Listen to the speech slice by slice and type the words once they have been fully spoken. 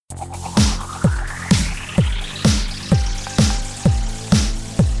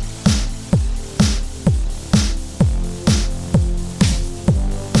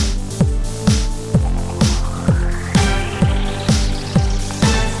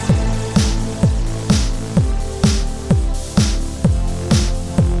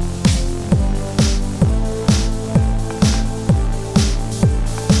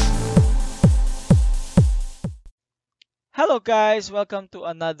Hello, guys. Welcome to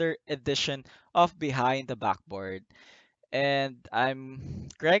another edition of Behind the Backboard. And I'm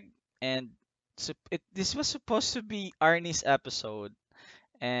Greg. And this was supposed to be Arnie's episode,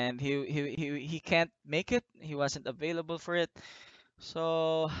 and he can't make it. He wasn't available for it.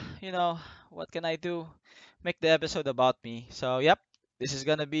 So, you know, what can I do? Make the episode about me. So, yep, this is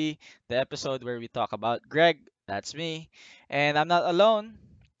gonna be the episode where we talk about Greg. That's me, and I'm not alone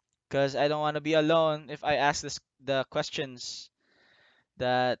because I don't want to be alone if I ask the questions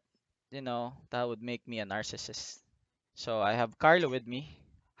that that would make me a narcissist. So I have Carlo with me.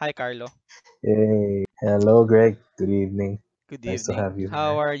 Hi, Carlo. Hey, hello, Greg. Good evening. Good Nice to have evening. you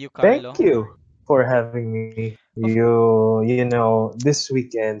How here. are you, Thank Carlo? you for having me. Of This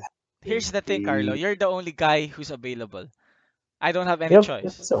weekend has been Here's the thing, Carlo. really. You're the only guy who's available. I don't have any Yep,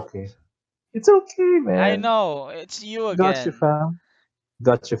 choice. it's okay. It's okay, I man. know it's you Got you, again. fam.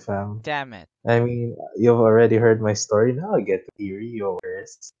 Got you, fam. Damn it. I mean, you've already heard my story. Now I get to hear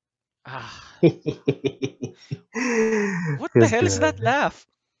yours. Ah, what the Feels hell is that good. laugh?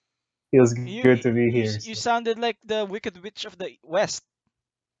 Feels You good to be you here. you sounded like the Wicked Witch of the West.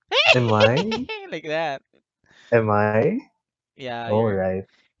 Am I? Like that. Am I? Yeah, All right.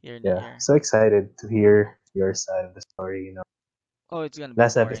 Yeah. you're. So excited to hear your side of the story. Oh, it's gonna be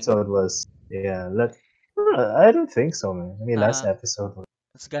Last boring. episode was yeah. I don't think so, man. I mean, last Uh, episode was.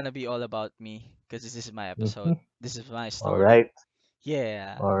 It's gonna be all about me because this is my episode. Mhm. This is my All story. right,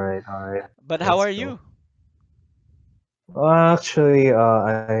 Yeah. all right. But how Let's are go. you? Well, actually,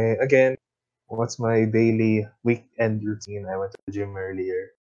 I again, what's my daily weekend routine? I went to the gym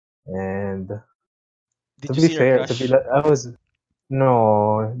earlier, and Did to you be see your fair, crush? I was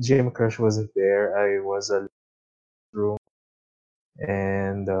no gym crush wasn't there. I was a room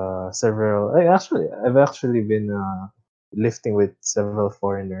and several. I've actually been lifting with several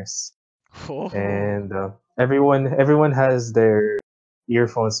foreigners Oh, and everyone has their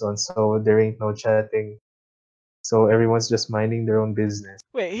earphones on, so there ain't no chatting. So everyone's just minding their own business.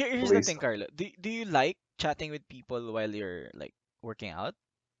 wait. Here's the Always thing, Carlo. Do you like chatting with people while you're like working out?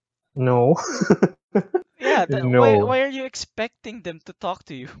 no, Yeah. no. Why are you expecting them to talk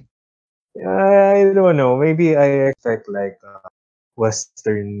to you? I don't know. Maybe I expect like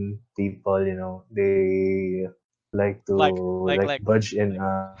Western people, they like to like Like, budge in.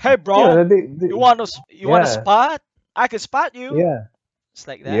 hey, bro, you want a Yeah, spot? I can spot you. yeah. It's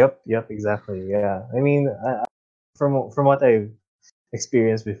like that. Yep, exactly. Yeah. I mean, from what I've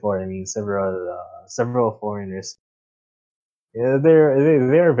experienced before, I mean, several foreigners. Yeah,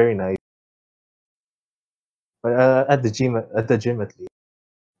 they're very nice. But at the gym at least.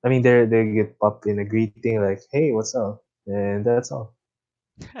 I mean, they get pop in a greeting like, "Hey, what's up?" And that's all.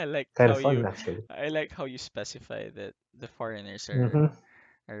 I like Kind how of fun you actually. I like how you specify that the foreigners Mhm.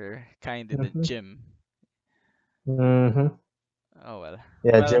 are kind in the Mhm. gym. Mhm. Oh well.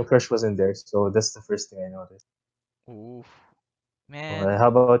 Yeah, Well, Gym Crush wasn't there, so that's the first thing I noticed. oof, Well, man. how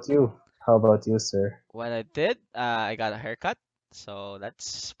about you? How about you, sir? What I did, I got a haircut, so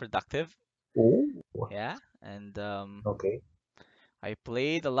that's productive. Oh, Yeah, and okay. I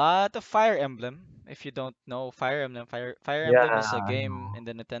played a lot of Fire Emblem. If you don't know Fire Emblem, Fire Emblem Yeah, is a I game know. in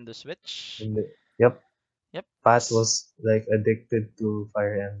the Nintendo Switch. Yep, Yep. Pat s- was like addicted to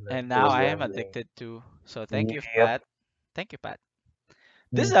Fire Emblem. And He now was I am rambling. addicted to. So thank you, Yep. Pat. Thank you, Pat.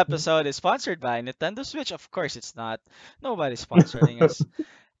 This Mhm. episode is sponsored by Nintendo Switch. Of course, it's not. Nobody's sponsoring us.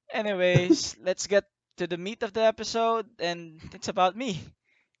 Anyways, let's get to the meat of the episode, and it's about me.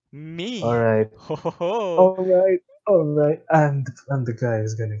 All Me. right. Ho ho ho. All right. All right. I'm the guy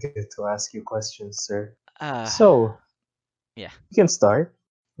who's gonna get to ask you questions, sir. Ah, So yeah. we can start,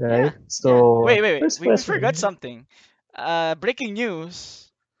 Yeah. right? Yeah. Wait, So wait, wait. first We forgot question. something. Breaking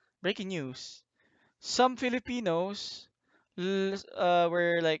news. Breaking news. Some Filipinos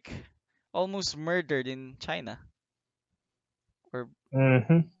were like almost murdered in China. Or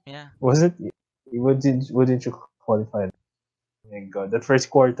Mm-hmm. yeah. Was it? What did you qualify? Oh my God, the first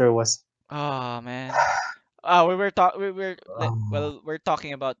quarter was. Oh man. We were like, Um, well, we're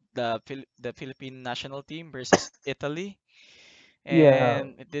talking about the Philippine national team versus Italy, yeah,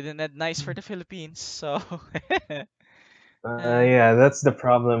 and it didn't end nice for the Philippines. So uh, yeah, that's the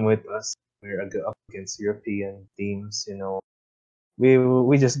problem with us. We're up against European teams.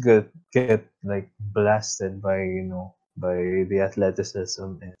 we just get like blasted by by the athleticism,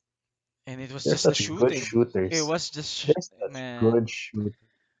 and And it was they're just the such good shooting. It shooters. was just They're such man, good shooters.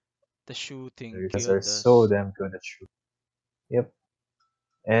 the shooting They are killed so us. damn good at shooting. Yep.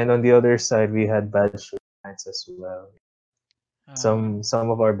 And on the other side, we had bad shooting nights as well. Uh, Some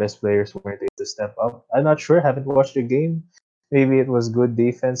of our best players weren't able to step up. I'm not sure. Haven't watched the game. Maybe it was good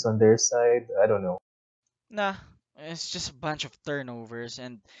defense on their side. I don't know. nah, it's just a bunch of turnovers,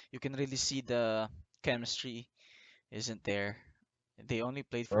 and you can really see the chemistry isn't there. They only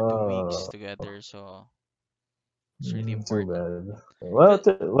played for 2 weeks Oh, together, so it's really too important. bad. Well,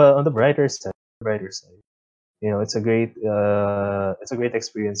 'Cause- well, on the brighter side, it's a great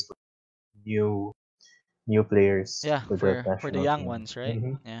experience for new new players yeah, for the for the national young team. ones, right?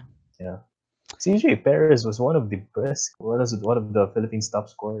 Yeah. Yeah. CJ Perez was one of the best, one of the Philippines' top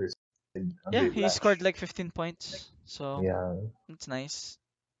scorers on Yeah, the he scored Lash. like 15 points, so Yeah. it's nice,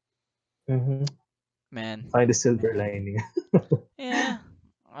 hmm man. Find the silver lining. Yeah,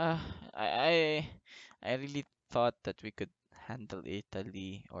 uh, I I really thought that we could handle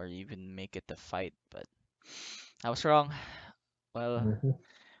Italy or even make it a fight, but I was wrong. Well, Mhm.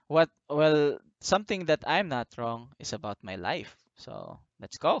 something that I'm not wrong is about my life. So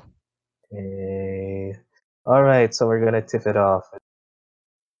let's go. Eh, all right, so we're gonna tip it off.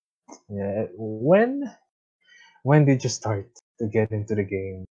 Yeah. When did you start to get into the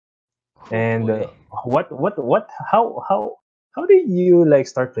game? Oh And boy. how did you like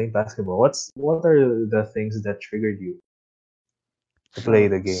start playing basketball? What are the things that triggered you to play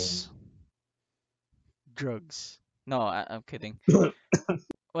the game? Drugs. Drugs. No, I'm kidding.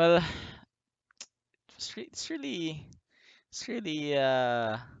 Well, it's really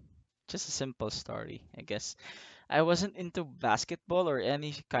just a simple story, I guess. I wasn't into basketball or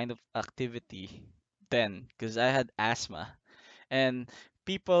any kind of activity then because I had asthma. And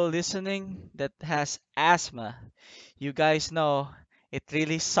people listening that has asthma, you guys know it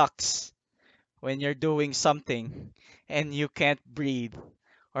really sucks when you're doing something and you can't breathe.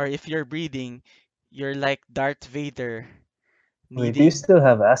 Or if you're breathing, you're like Darth Vader Wait, do you needing. still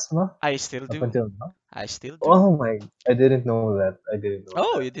have asthma I still up do. until now? I still do. Oh my, I didn't know that. I didn't know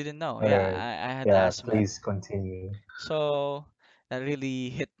Oh, that. you didn't know? All Yeah, right. I had Yeah, asthma. please continue. So that really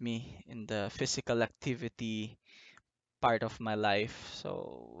hit me in the physical activity part of my life.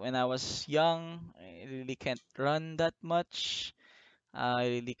 So when I was young, I really can't run that much. I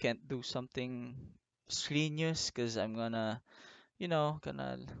really can't do something strenuous because I'm gonna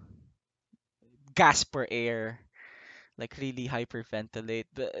gasp for air, like really hyperventilate.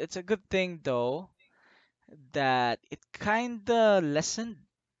 But it's a good thing though that it kinda lessened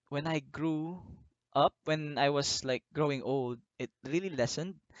when I grew up, when I was like growing old. It really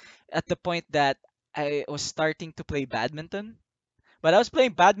lessened at the point that I was starting to play badminton. But I was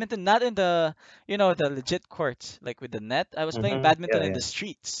playing badminton not in the legit courts, like with the net. I was playing badminton Yeah, in the yeah.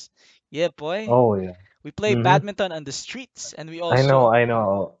 streets. Yeah, boy. Oh yeah. We play Mm-hmm. badminton on the streets, and we I know, also, I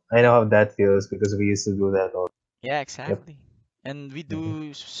know, I know how that feels because we used to do that all. yeah, Yep. exactly. And we Mm-hmm.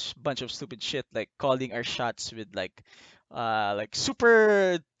 do bunch of stupid shit like calling our shots with like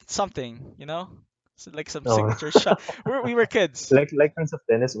super something, so like some Oh, signature shot. We were kids. like Prince of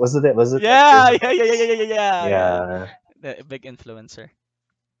Tennis. Was it like Prince Yeah, of yeah, yeah, yeah, Tennis? yeah, yeah, yeah, yeah. Yeah. The big influencer.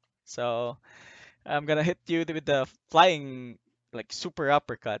 So I'm gonna hit you with the flying like super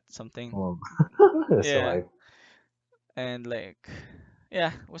uppercut something. Oh. So Yeah, I. and like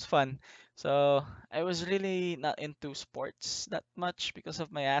yeah, it was fun. So I was really not into sports that much because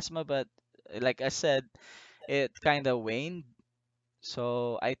of my asthma, but like I said, it kind of waned.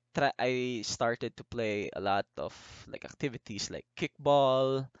 So I started to play a lot of like activities like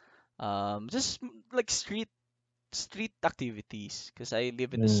kickball, just like street activities because I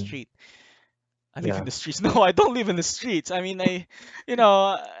live in the Mm, street. I live in yeah. the streets. No, I don't live in the streets. I mean, you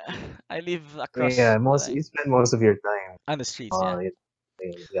know, I live Yeah. across like You spend most of your time on the streets, yeah. on it.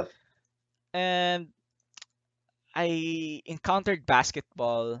 Yep. And I encountered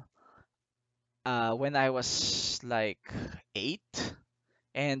basketball when I was like 8,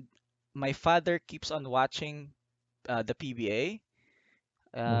 and my father keeps on watching the PBA.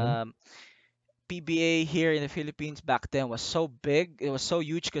 Mm-hmm. PBA here in the Philippines back then was so big, it was so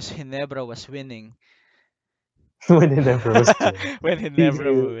huge because Ginebra was winning. When it never was winning. When PJ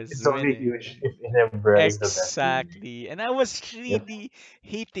Ginebra was is only winning. huge if Inebra is the best team. Exactly. And I was Yep. really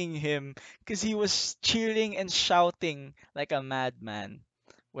hating him because he was cheering and shouting like a madman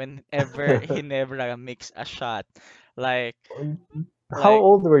whenever he never makes a shot. Like How like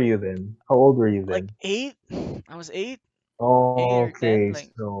old were you then? How old were you like then? 8. I was 8, 8 or 10. Okay,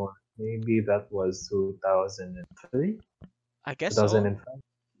 Like so maybe that was 2003. I guess so. 2005.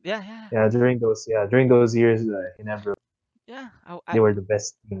 Yeah, yeah, Yeah, during those years, he never. yeah. They were the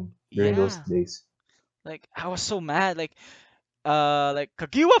best team during those Yeah. days. Like I was so mad. Like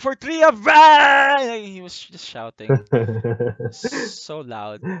Kagiwa for three of like, he was just shouting so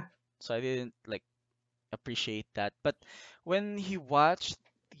loud. So I didn't like appreciate that. But when he watched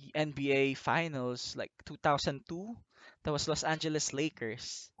the NBA Finals like 2002, that was Los Angeles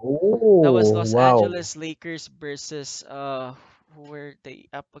Lakers. That was Oh Los wow! Angeles Lakers versus who were they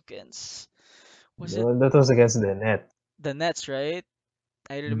up against? Was it Well, that was against the net. the Nets, right?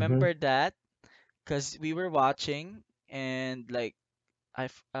 I Mm-hmm. remember that because we were watching and like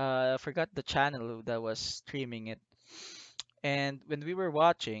forgot the channel that was streaming it. And when we were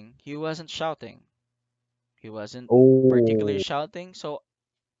watching, he wasn't shouting. He wasn't particularly Oh, shouting. So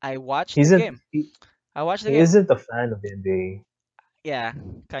I watched he the isn't game. he, I watched the he game. isn't a fan of NBA. Yeah,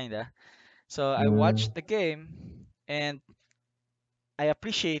 kinda. So I Mm. watched the game and I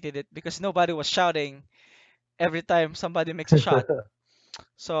appreciated it because nobody was shouting every time somebody makes a shot.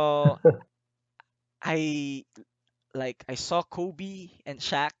 So I saw Kobe and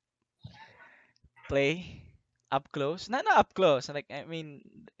Shaq play up close. Not up close. Like I mean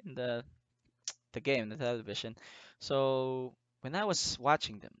in the game, the television. So when I was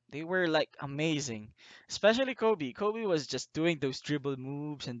watching them, they were like amazing. Especially Kobe. Kobe was just doing those dribble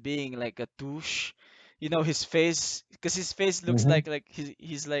moves and being like a douche. You know his face, because his face looks Mm-hmm. like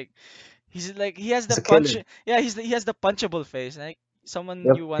he's like he has the He's a punch. killer. Yeah, he has the punchable face, like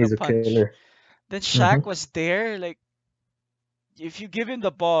someone you Yep, wanna he's a punch. killer. Then Mm-hmm. Shaq was there, like if you give him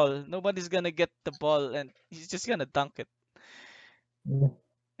the ball, nobody's gonna get the ball, and he's just gonna dunk it.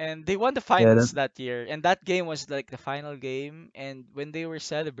 And they won the Yeah, finals that. that year, and that game was like the final game. And when they were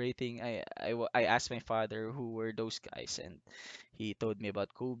celebrating, I asked my father who were those guys, and he told me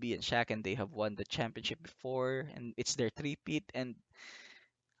about Kobe and Shaq, and they have won the championship before, and it's their three-peat. And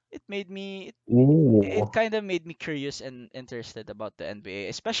it made me it Ooh. kind of made me curious and interested about the NBA,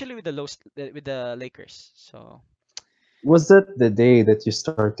 especially with with the Lakers. So Was that the day that you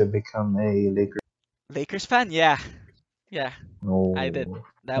start to become a Laker? Lakers fan, yeah, yeah, I did.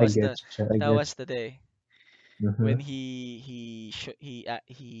 Oh, I get you. I That get was the day you. when he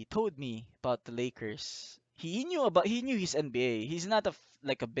told me about the Lakers. He knew his NBA. He's not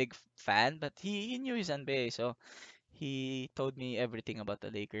like a big fan, but he knew his NBA. So he told me everything about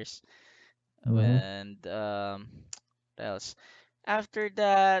the Lakers. Mm-hmm. And what else? After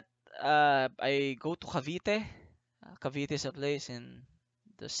that, I go to Cavite. Cavite is a place in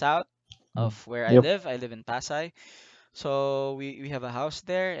the south of where I Yep. live. I live in Pasay. So we have a house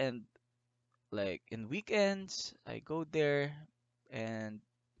there, and like in weekends, I go there and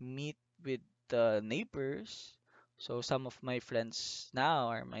meet with the neighbors. So some of my friends now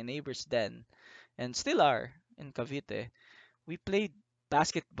are my neighbors then, and still are in Cavite. We played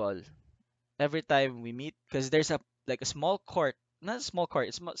basketball every time we meet because there's a like a small court, not a small court,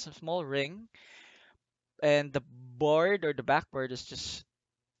 it's a small ring, and the board or the backboard is just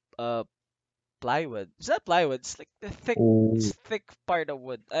uh plywood. It's not plywood. It's like the Oh. thick part of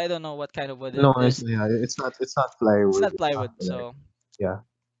wood. I don't know what kind of wood it No, is. yeah, it's not. It's not It's plywood. not It's plywood. something like. Yeah.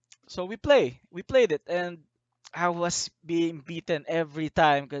 So we played it, and I was being beaten every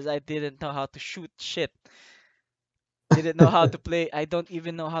time because I didn't know how to shoot shit. Didn't know how to play. I don't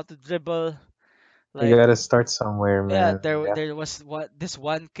even know how to dribble. You Like gotta start somewhere, yeah, man. Yeah. there was this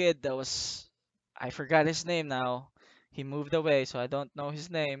one kid that was, I forgot his name now. He moved away, so I don't know his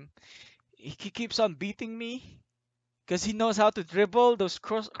name. He keeps on beating me because he knows how to dribble those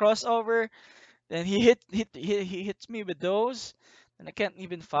crossover. Then he hits me with those, and I can't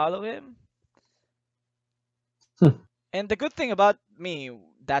even follow him. And the good thing about me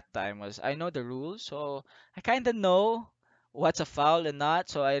that time was I know the rules, so I kind of know what's a foul and not.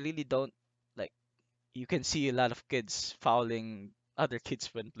 So I really don't like. You can see a lot of kids fouling other kids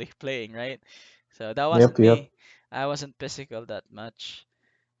when playing, right? So that wasn't Yep. Yep. me. I wasn't physical that much.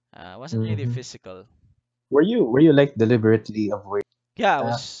 I wasn't really Hmm. physical. Were you like deliberately avoiding Yeah, I that?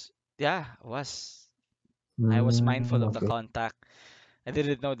 was. Yeah, I was. I was mindful Mm, of the okay. contact. I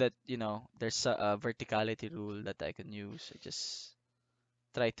didn't know that there's a verticality rule that I can use. I just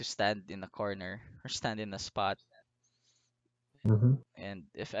try to stand in a corner or stand in a spot, Mm-hmm. and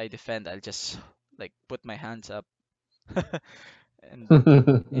if I defend, I'll just like put my hands up. And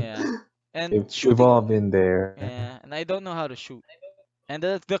yeah, and We've all shooting, been there. yeah, and I don't know how to shoot. And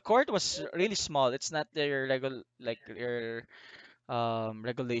the court was really small. It's not their your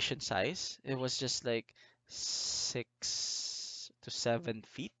regulation size. It was just like 6 to 7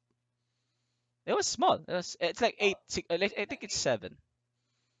 feet. It was small. It's like eight. Like, I think it's 7.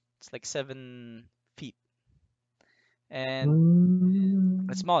 It's like 7 feet. and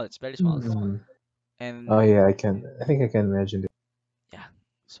it's Mm, small. It's very small. hmm. Oh And yeah, I can. I think I can imagine it. yeah,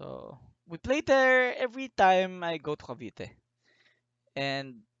 so we played there every time I go to Cavite,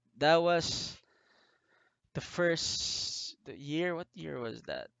 and that was the year. What year was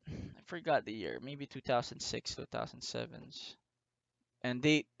that? I forgot the year. Maybe 2006, 2007. And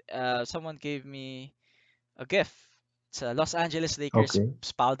someone gave me a gift. It's a Los Angeles Lakers Okay.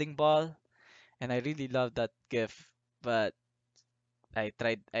 Spalding ball, and I really love that gift. But I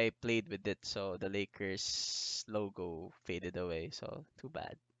played with it, so the Lakers logo faded away. So too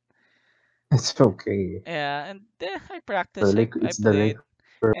bad. It's okay. Yeah, and I The practiced. lake. I It's the lake. played,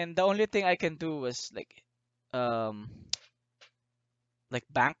 and the only thing I can do was um, like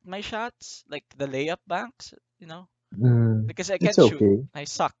bank my shots, like the layup banks, because I It's can't shoot. okay. I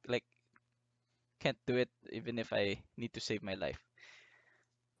suck. Like can't do it even if I need to save my life.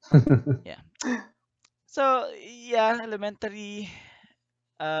 Yeah. So yeah, elementary.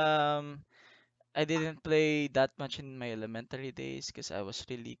 Um, I didn't play that much in my elementary days because I was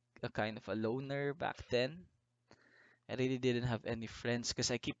really a kind of a loner back then. I really didn't have any friends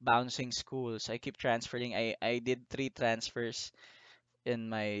because I keep bouncing schools. I keep transferring. I did three transfers in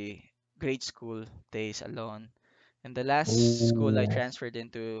my grade school days alone. And the last school I Ooh. transferred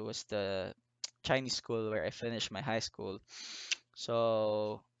into was the Chinese school where I finished my high school.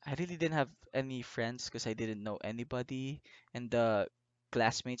 So I really didn't have any friends because I didn't know anybody, and the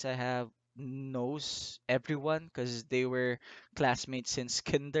classmates I have knows everyone because they were classmates since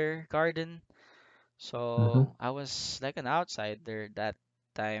kindergarten. Mm-hmm. So I was like an outsider that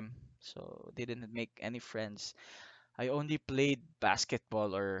time. So didn't make any friends. I only played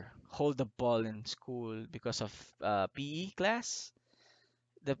basketball or hold the ball in school because of PE class.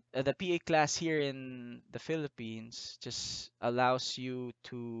 The PA class here in the Philippines just allows you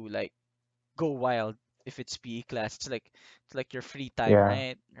to like go wild if it's PE class. It's like your free time, Yeah.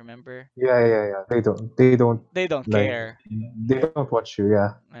 right? Remember? Yeah. Yeah. Yeah. They don't. They don't They don't like. care. They don't watch you.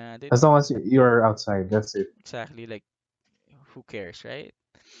 Yeah. They As don't long as you're outside, that's it. exactly like who cares, right?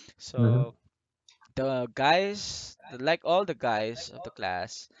 Mm-hmm. So the guys, like all the guys of the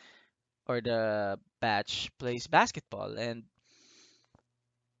class or the batch plays basketball, and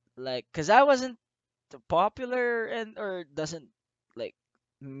like cuz I wasn't popular and or doesn't like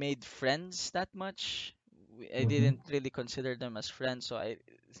made friends that much. I Mm-hmm. didn't really consider them as friends, so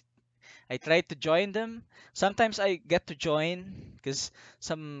I tried to join them. Sometimes I get to join because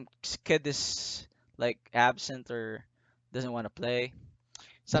some kid is like absent or doesn't want to play.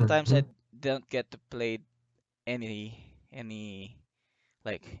 Sometimes I Mm-hmm. don't get to play any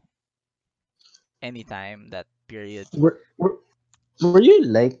like any time that period. Were you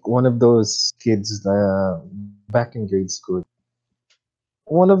like one of those kids back in grade school?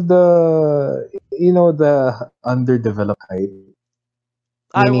 One of the underdeveloped height,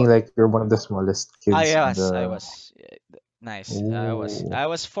 I meaning wa- like you're one of the smallest kids on I the. was nice. I Ooh,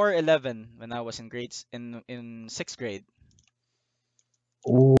 was 4'11" when I was in grades in sixth grade.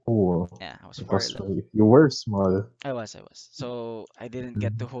 ooh, Yeah, I was because 4'11". you were small. I was. So I didn't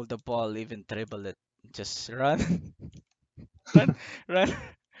get to Mhm. hold the ball, even dribble it. Just run, run, run,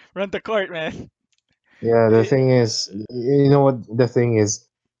 run the court, man. Yeah, the Eh, thing is, you know what the thing is,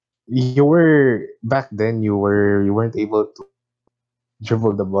 you were back then you weren't able to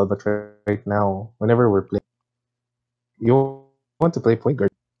dribble the ball, but right now, whenever we're playing, you want to play point guard.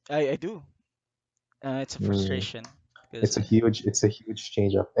 I do. It's a Mm, frustration because it's a huge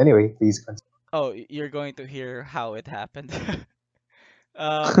change up. Anyway, please continue. you're going to hear how it happened.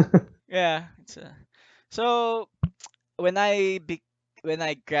 um, yeah. So when when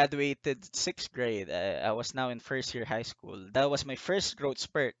I graduated sixth grade, I was now in first year high school. That was my first growth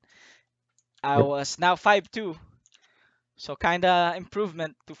spurt. I Yep. was now 5'2", so kinda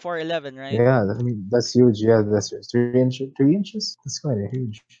improvement to 4'11", right? Yeah, I mean that's huge. Yeah, that's 3 inches. 3 inches. That's kind of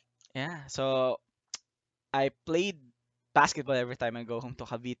huge. Yeah. So I played basketball every time I go home to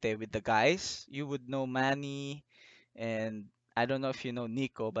Cavite with the guys. You would know Manny, and I don't know if you know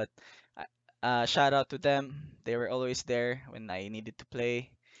Nico, but shout out to them. They were always there when I needed to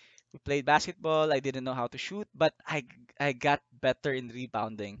play. We played basketball. I didn't know how to shoot, but I got better in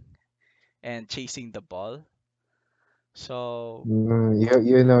rebounding and chasing the ball. So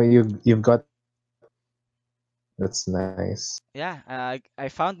You've got that's nice. yeah, I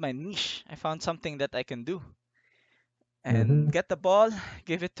found my niche. I found something that I can do Mm-hmm. and get the ball,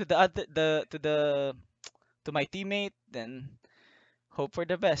 give it to the other to my teammate, then hope for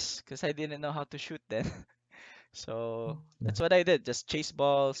the best because I didn't know how to shoot then. So that's what I did. Just chase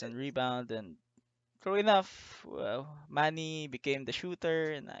balls and rebound, and true enough, well, Manny became the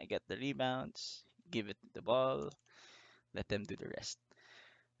shooter, and I get the rebounds, give it the ball. let them do the rest.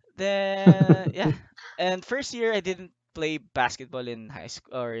 Then yeah, and first year I didn't play basketball in high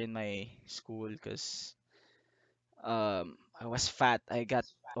school or in my school because I was fat. I got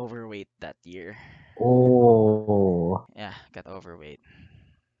overweight that year. Oh, Yeah, got overweight.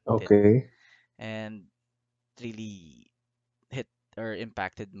 Did okay. and really hit or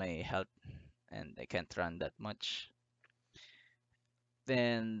impacted my health, and I can't run that much.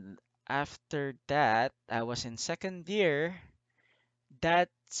 Then after that, I was in second year.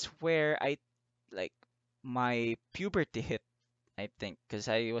 That's where I like my puberty hit, I think, because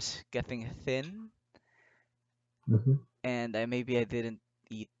I was getting thin Hmm. and I didn't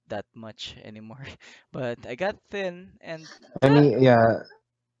eat that much anymore. But I got thin and I yeah, mean, yeah.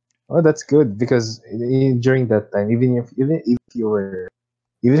 Oh, that's good because during that time, even if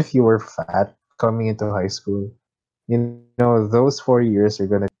you were fat coming into high school, those 4 years are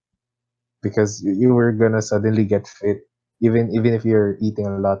gonna because you were gonna suddenly get fit, even if you're eating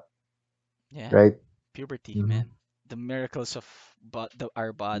a lot, yeah, right? puberty, Hmm. man. The miracles of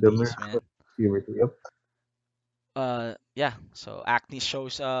our The bodies, miracle man. of puberty. Yep. Yeah, so acne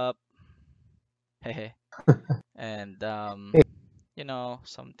shows up, hehe, and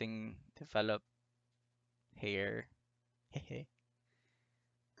something develop hair, hehe,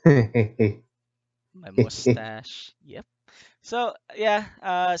 my mustache, yep. So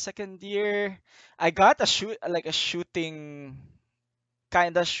yeah, second year, I got a shooting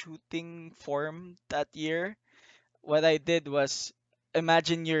kind of shooting form that year. What I did was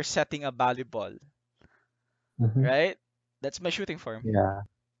imagine you're setting a volleyball, Hmm. right? That's my shooting form, Yeah.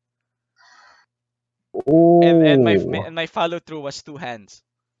 and Oh, my follow through was two hands.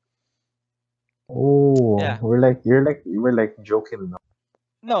 oh, Yeah. you were like joking now.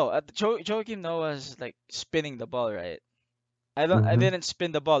 No, Joakim Noah was like spinning the ball, right? I Mm-hmm. didn't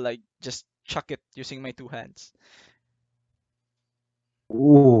spin the ball. I just chuck it using my two hands.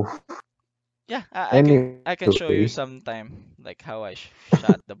 Ooh. Yeah, I can show you Anyway, sometime like how I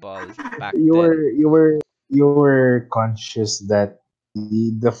shot the ball back you then. were you were you were conscious that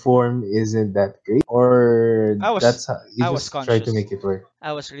the form isn't that great, or I was that's how you I was just try to conscious. make it work.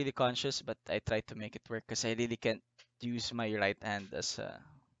 I was really conscious, but I tried to make it work because I really can't use my right hand as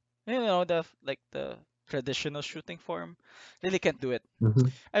the traditional shooting form. Really can't do it. Mm-hmm.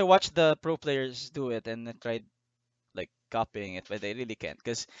 I watched the pro players do it and I tried like copying it, but they really can't.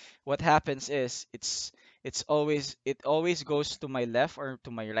 Because what happens is it always goes to my left or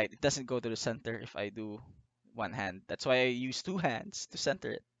to my right. It doesn't go to the center if I do one hand. That's why I use two hands to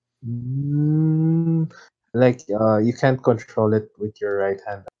center it. Mm, like you can't control it with your right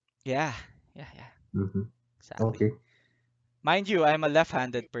hand. Yeah, yeah, Mm-hmm. exactly. Okay. Mind you, I'm a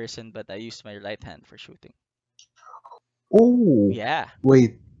left-handed person, but I use my right hand for shooting. Oh, Yeah,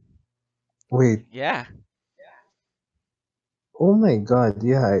 wait, wait. yeah. Oh my God.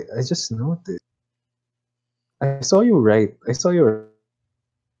 Yeah, I just noticed. I saw you right. I saw you right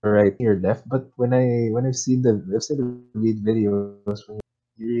using your left, but when I've seen the videos when you're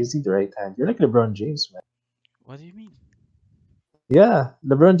using the right hand, you're like LeBron James, man. What do you mean? Yeah,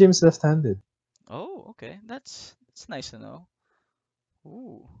 LeBron James left-handed. Oh, okay. That's nice to know.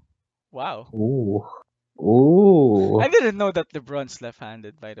 Ooh, wow. Ooh, I ooh. didn't know that LeBron's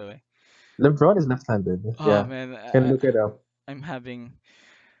left-handed, by the way. LeBron is left-handed. Oh Yeah, man, can look it up. I'm having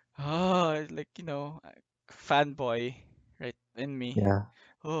like fanboy right in me. Yeah,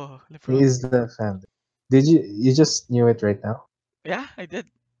 Oh, he LeBron. is left-handed. Did you just knew it right now? Yeah, I did.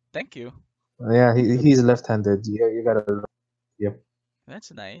 Thank you. Yeah, he's left-handed. You gotta look. Yep.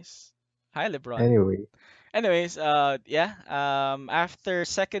 That's nice. Hi, LeBron. Anyway. Anyways, yeah. After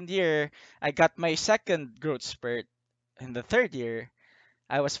second year, I got my second growth spurt. In the third year,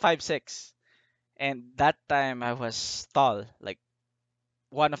 I was 5'6", and that time I was tall, like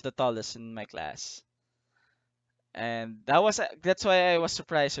one of the tallest in my class. And that's why I was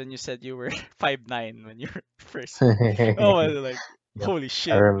surprised when you said you were 5'9" when you were first year. Oh, I was like, Yep. holy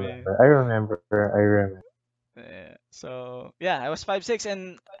I shit, man. remember. I remember. I remember. Yeah. So yeah, I was 5'6",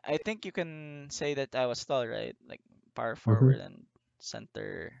 and I think you can say that I was tall, right? Like power Mm-hmm. forward and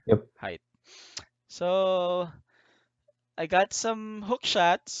center Yep. height. So I got some hook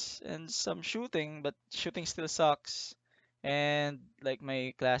shots and some shooting, but shooting still sucks. And like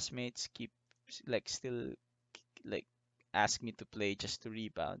my classmates keep still like ask me to play just to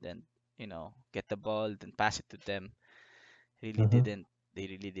rebound and get the ball then pass it to them. Really Mm-hmm. didn't They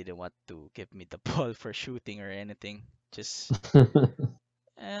really didn't want to give me the ball for shooting or anything. Just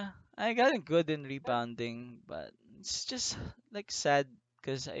I got good in rebounding, but it's just like sad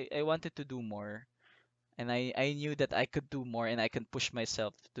because I wanted to do more and I knew that I could do more and I can push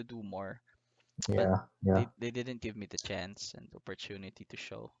myself to do more. but Yeah, yeah. they didn't give me the chance and opportunity to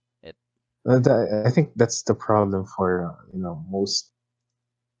show it. I think that's the problem for most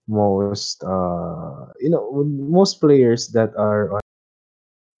most players that are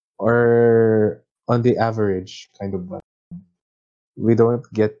on the average kind of one. We don't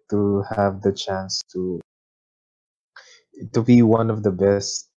get to have the chance to be one of the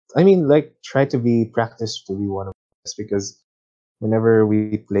best. I mean, like try to be practice to be one of the best because whenever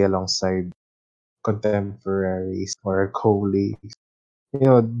we play alongside contemporaries or colleagues,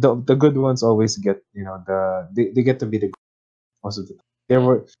 the good ones always get they get to be the good most of the time. There Yeah,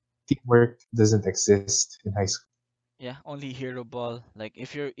 were teamwork doesn't exist in high school. yeah, only hero ball. Like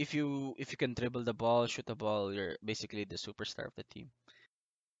if you can dribble the ball, shoot the ball, you're basically the superstar of the team.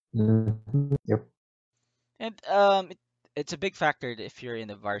 Yep. And it's a big factor if you're in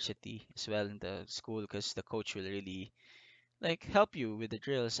the varsity as well in the school because the coach will really like help you with the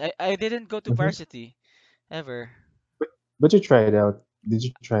drills. I didn't go to hmm varsity ever. but you tried out. Did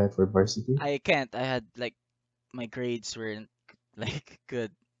you try it for varsity? I can't. I had like my grades weren't like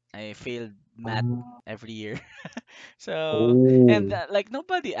good. I failed math Um, every year. So, and oh, like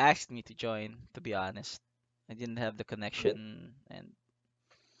nobody asked me to join, to be honest. I didn't have the okay. connection and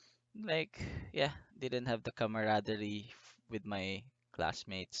like yeah, didn't have the camaraderie with my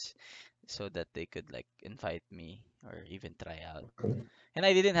classmates so that they could like invite me or even try out. Okay. And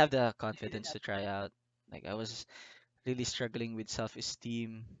I didn't have the confidence to try out. Like I was really struggling with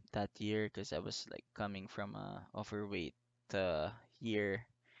self-esteem that year because I was like coming from a overweight year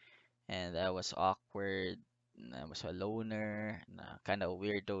and I was awkward and I was a loner and kind of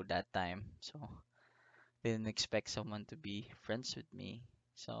weirdo that time. So didn't expect someone to be friends with me.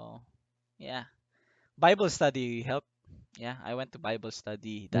 So yeah, Bible study helped. Yeah, I went to Bible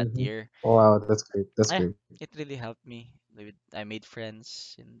study that Mm-hmm. year. Wow, that's great. That's Yeah, great. it really helped me. I made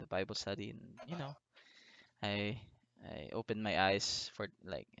friends in the Bible study, and I I opened my eyes for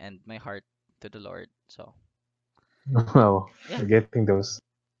like and my heart to the Lord. So Wow, yeah, getting those.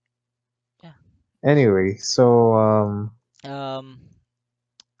 yeah. Anyway, so Um,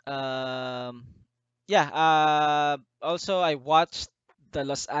 um, yeah. Also, I watched the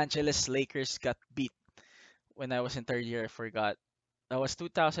Los Angeles Lakers got beat when I was in third year. I forgot. That was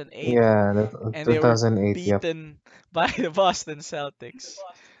 2008, yeah, that and they were 2008. Yep. beaten by the Boston Celtics.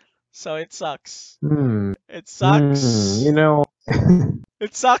 So it sucks. Hmm. It Hmm. sucks.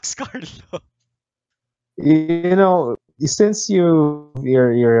 It sucks, Carlo. Since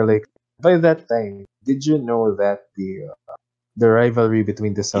you're like by that time, did you know that the rivalry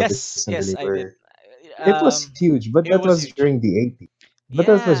between the Celtics Yes, and the yes, I did. Lakers it was huge, but It that was was huge. during the 80s. But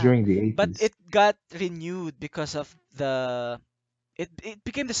that was Yeah, during the but 80s. it got renewed because of it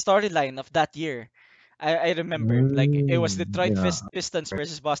became the storyline of that year. I remembered like it was Detroit Yeah. Pistons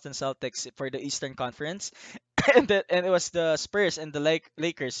versus Boston Celtics for the Eastern Conference, and it was the Spurs and the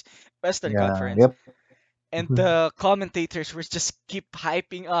Lakers Western Yeah. Conference, Yep. and the commentators were just keep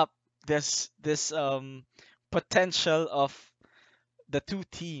hyping up this potential of the two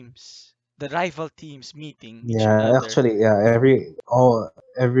teams, the rival teams meeting each Yeah, other. actually, yeah, all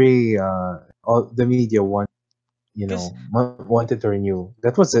the media Because wanted to renew.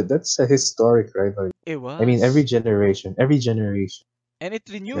 That's a historic rivalry. it I mean, was, every generation, and it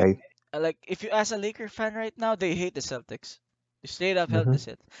renewed. right? Like if you ask a Laker fan right now, they hate the Celtics. They straight up hate the Mm-hmm.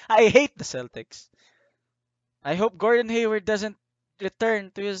 Celtics. I hate the Celtics. I hope Gordon Hayward doesn't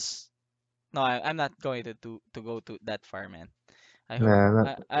return to his. No, I'm not going to go to that far, man. I hope. Nah,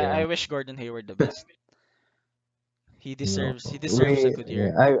 not I yeah. wish Gordon Hayward the best. He deserves a We good yeah,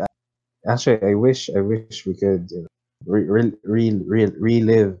 year. I wish we could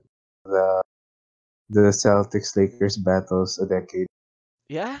relive the the Celtics Lakers battles a decade.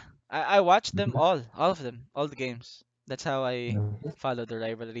 Yeah, I watched them Mhm. all of them, all the games. That's how I Mhm. follow the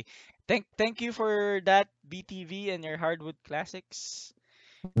rivalry. Thank you for that BTV and your hardwood classics.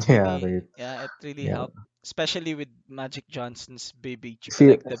 Yeah, they, Yeah, it really yeah. helped, especially with Magic Johnson's Feel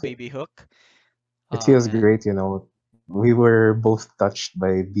like the baby hook. it Oh feels man, great, We were both touched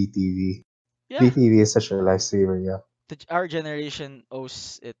by BTV. yeah, BTV is such a lifesaver, yeah. our generation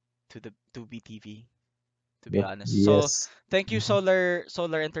owes it to BTV, to be Yep. honest. So Yes. thank you, Mhm.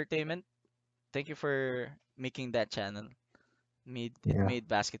 Solar Entertainment. Thank you for making that channel. Yeah. Made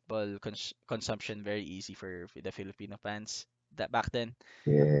basketball consumption very easy for the Filipino fans that back then.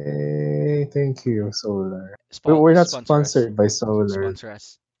 Yay, thank you, Solar. We're not Sponsor us, sponsored by Solar.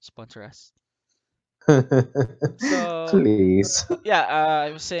 sponsor us. So Please. yeah,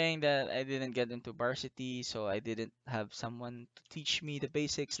 I was saying that I didn't get into varsity, so I didn't have someone to teach me the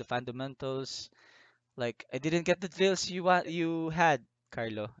basics, the fundamentals. Like I didn't get the drills you had,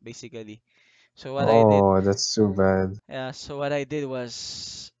 Carlo, basically. So what I did, Oh, that's too bad. yeah, so what I did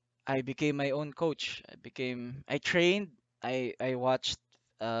was I became my own coach. I trained, I watched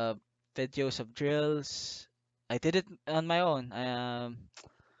uh videos of drills. I did it on my own.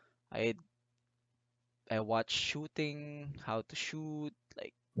 I I watched shooting, how to shoot,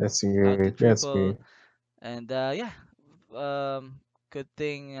 like That's how to great. That's dribble, great. and yeah, good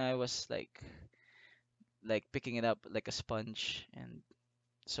thing I was like picking it up like a sponge, and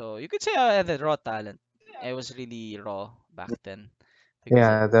so you could say I had a raw talent. I was really raw back then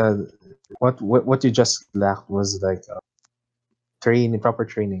because Yeah, the what you just lacked was like proper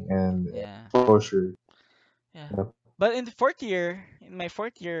training and yeah, exposure. yeah. Yep. But in the fourth year, in my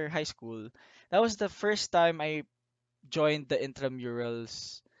fourth year high school, that was the first time I joined the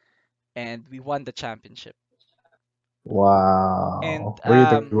intramurals and we won the championship. And Wow. Were you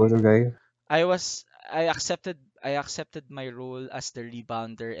the go-to guy? I was I accepted my role as the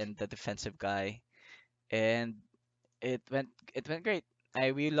rebounder and the defensive guy, and it went great.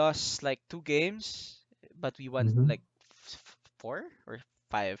 We lost like 2 games, but we won Mm-hmm. like 4 or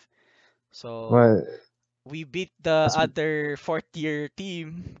 5. So Well, we beat the that's other fourth year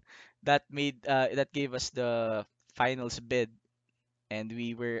team that gave us the finals bid, and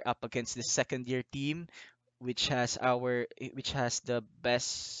we were up against the second year team, which has the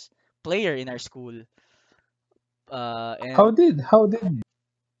best player in our school. And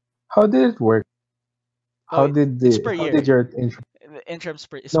how did it work? oh, it's per How did year. your intro? The interims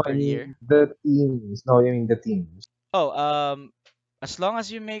is No, per I year. mean the teams. No, I mean the teams. Oh, as long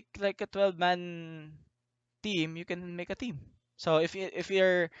as you make like a 12-man team, you can make a team. So if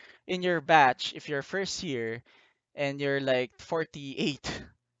you're in your batch, if you're first year and you're like 48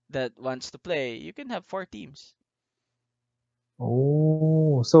 that wants to play, you can have 4 teams.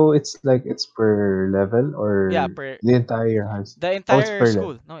 Oh, so it's per level Yeah, or per the entire house? the Oh, it's entire per level.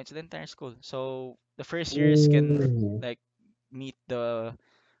 school. No, it's the entire school. So the first years can Oh, like meet the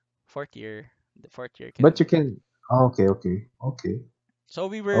fourth year. The fourth year but can. you can. Oh, okay, okay, okay, So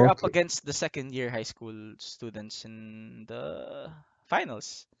we were up okay. against the second year high school students in the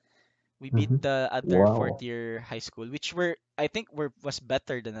finals. We beat Mm-hmm. the other fourth Wow, year high school, which I think was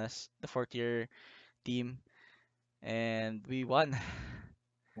better than us, the fourth year team, and we won.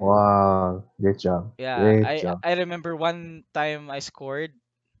 wow, great job, Yeah, great I job. I remember one time I scored.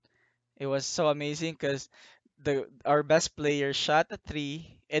 It was so amazing because the our best player shot a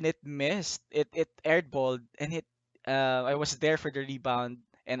three and it missed. It airballed and I was there for the rebound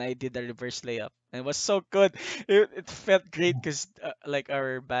and I did a reverse layup. And it was so good. It felt great because like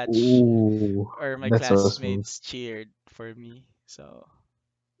our batch Ooh, or my that's so smooth. classmates cheered for me. So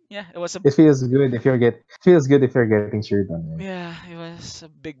yeah, It feels good if you're getting cheered on, right? it was a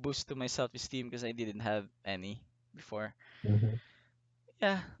big boost to my self-esteem because I didn't have any before. Mm-hmm.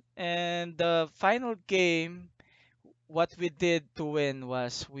 Yeah, and the final game, what we did to win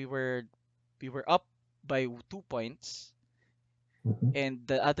was we were up by 2 points, Mm-hmm. and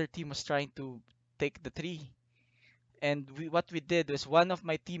the other team was trying to take the three. And what we did was one of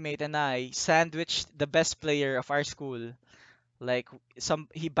my teammate and I sandwiched the best player of our school. Like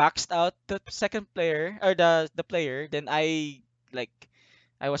he boxed out the second player or the player, then like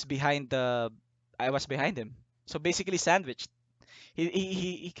I was behind the I was behind him. So basically sandwiched.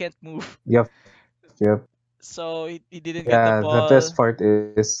 He can't move. Yep, yep. So he didn't get the Yeah, the ball. best part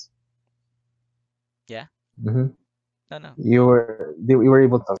is, Yeah. mhm, No, no. you were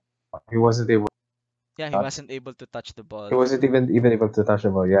able to. He wasn't able Yeah, to he touch. wasn't able to touch the He ball. wasn't even able to touch the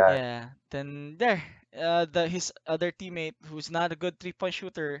ball. Yeah. Yeah. Then there, his other teammate, who's not a good 3-point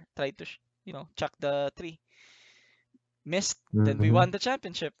shooter, tried to, chuck the three, missed. Then we Mm-hmm. won the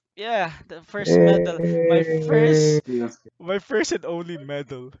championship. Yeah, the first medal, my Hey, first, that's good. my first and only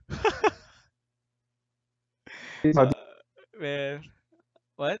medal. How uh, did, man,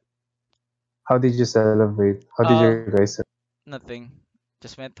 what? how did you celebrate? How did your Uh, guys celebrate? Nothing.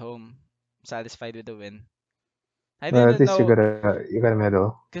 Just went home, satisfied with the win. I Well, at didn't least know, you got a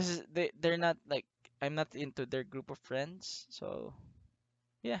medal. cause they're not like I'm not into their group of friends, so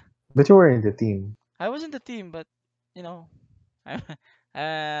yeah. But you were in the team. I was in the team, but you know, I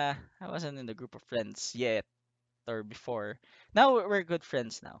I wasn't in the group of friends yet or before. Now we're good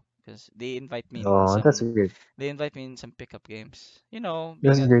friends now because Oh, that's great. they invite me in some pickup games. You know,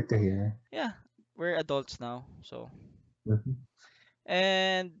 That's great to hear. yeah, we're adults now, so. Mm-hmm.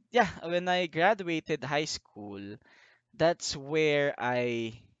 And yeah, when I graduated high school, that's where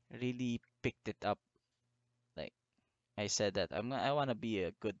I really picked it up. Like I said that I want to be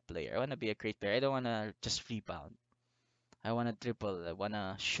a good player. I want to be a great player. I don't want to just rebound. I want to dribble. I want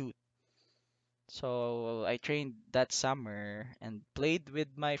to shoot. So I trained that summer and played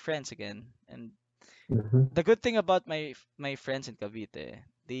with my friends again. And Mm-hmm. the good thing about my friends in Cavite,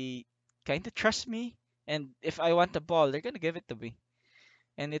 they kind of trust me. And if I want the ball, they're gonna give it to me.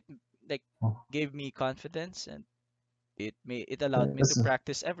 And it like Oh, gave me confidence, and it allowed me to that's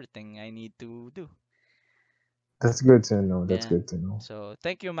practice everything I need to do. that's good to know. That's Yeah. good to know. So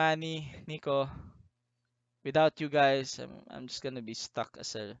thank you, Manny, Nico. Without you guys, I'm just gonna be stuck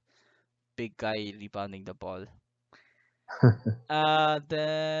as a big guy rebounding the ball.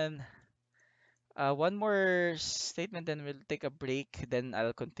 Then one more statement, then we'll take a break. Then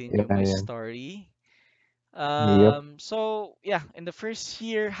I'll continue Yeah, my yeah. story. Yep. So yeah, in the first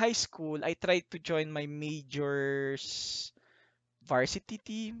year high school, I tried to join my major's varsity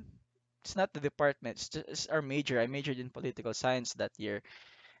team. It's not the department, it's just it's our major. I majored in political science that year,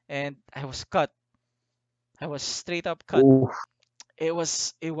 and I was cut. I was straight up cut. Oof,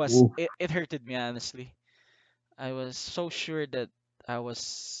 oof. It hurted me honestly. I was so sure that I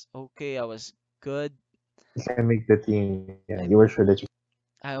was okay, I was good. You can make the team. Yeah, you were I, sure that you.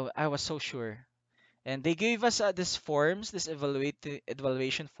 I was so sure. And they gave us this forms, this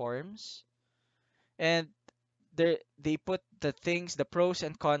evaluation forms, and they put the things, the pros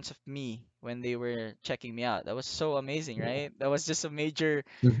and cons of me when they were checking me out. That was so amazing, Yeah. right? That was just a major,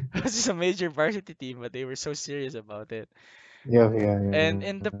 Mhm. that was just a major varsity team, but they were so serious about it. Yeah, yeah, And yeah.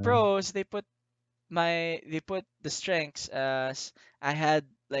 in the pros, they put the strengths as I had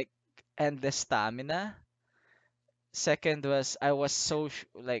like endless stamina. Second was I was so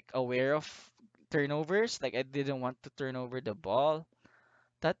like aware of turnovers, like I didn't want to turn over the ball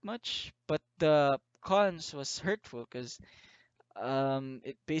that much. But the cons was hurtful because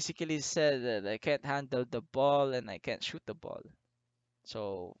it basically said that I can't handle the ball and I can't shoot the ball.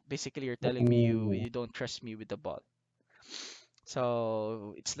 So basically, you're telling me Ooh. you don't trust me with the ball.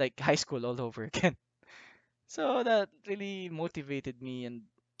 So it's like high school all over again. So that really motivated me, and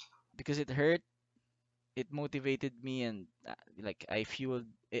because it hurt, it motivated me, and like I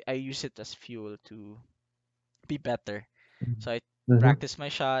use it as fuel to be better. So I Mm-hmm. practice my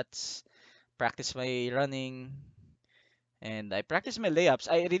shots, practice my running, and I practice my layups.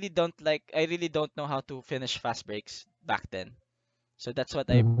 I really don't know how to finish fast breaks back then. So that's what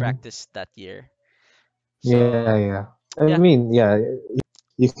I Mm-hmm. practiced that year. Yeah, So yeah. I yeah, mean, yeah,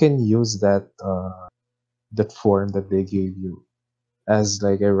 you can use that form that they gave you as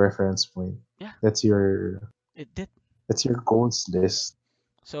like a reference point. yeah, That's your it did. that's your goals list.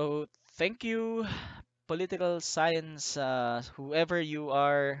 So thank you, political science, whoever you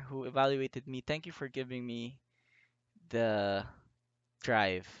are who evaluated me. Thank you for giving me the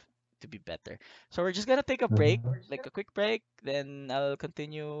drive to be better. So we're just gonna take a break, Mm-hmm. like a quick break. Then I'll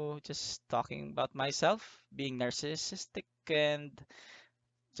continue just talking about myself, being narcissistic, and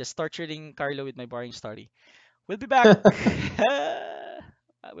just torturing Carlo with my boring story. We'll be back.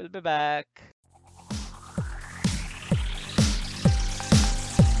 We'll be back.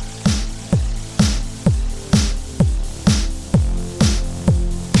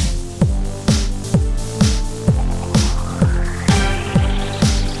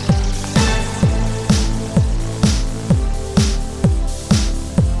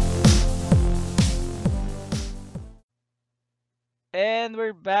 And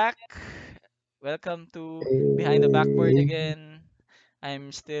we're back. Welcome to Behind the Backboard Eh, again.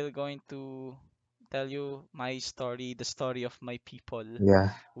 I'm still going to tell you my story, the story of my people yeah,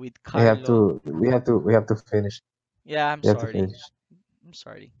 with we have Carlo. to. We have to finish. Yeah, I'm We have to sorry. finish. I'm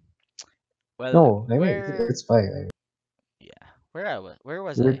sorry. Well, No, I mean where it's fine. yeah, where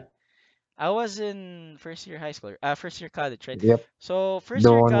was I? We're, I was in first year high school, first year college, right? yep, So first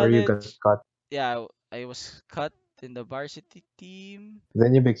the year one where you got college, cut. yeah, I was cut in the varsity team.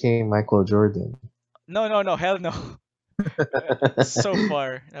 Then you became Michael Jordan. No, no, no, hell no. So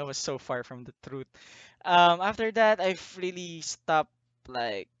far. That was so far from the truth. After that, I've really stopped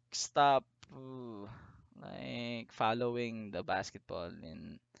like following the basketball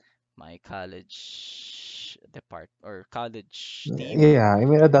in my college or college team. Yeah, I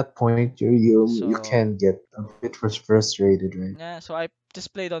mean at that point you So can get a bit frustrated, right? yeah, so I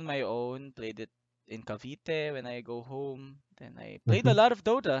just played on my own, played it in Cavite when I go home. Then I played a Mm-hmm. lot of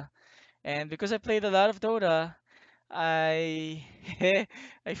Dota. And because I played a lot of Dota, I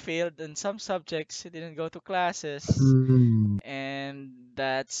I failed in some subjects. I didn't go to classes, Hmm. and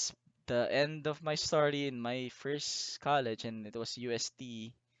that's the end of my story in my first college, and it was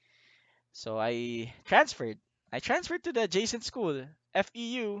UST. So I transferred. I transferred to the adjacent school,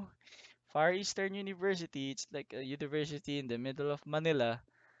 FEU, Far Eastern University. It's like a university in the middle of Manila.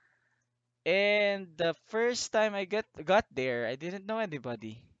 And the first time I got there, I didn't know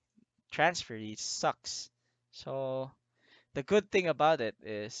anybody. transfer fees sucks. So the good thing about it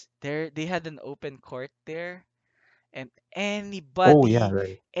is they had an open court there, and Oh yeah,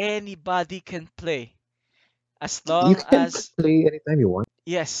 right. anybody can play as You long can as play anytime you want.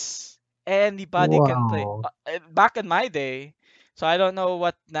 yes, anybody can play. Wow. Back in my day, so I don't know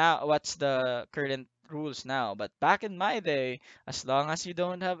what's the current rules now, but back in my day, as long as you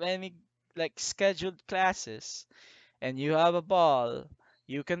don't have any like scheduled classes and you have a ball,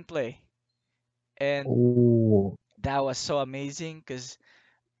 you can play. And Oh. that was so amazing because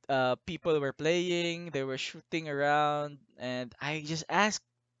people were playing, they were shooting around, and I just asked.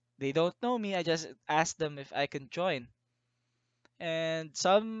 They don't know me. I just asked them if I can join. And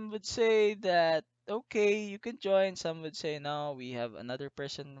some would say that okay, you can join. Some would say no, we have another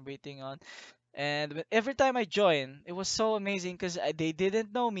person waiting on. And every time I join, it was so amazing because they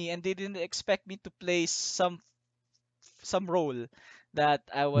didn't know me and they didn't expect me to play some role that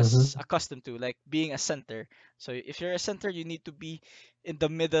I was Mm-hmm. accustomed to, like being a center. So if you're a center, you need to be in the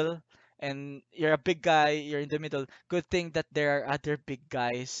middle, and you're a big guy, you're in the middle. Good thing that there are other big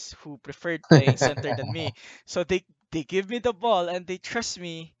guys who preferred playing center than me. So they give me the ball and they trust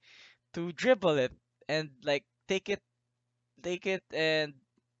me to dribble it and like take it and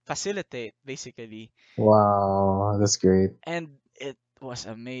facilitate basically. Wow, that's great. And it was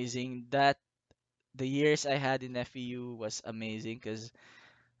amazing that the years I had in FEU was amazing because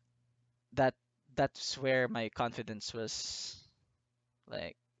that that's where my confidence was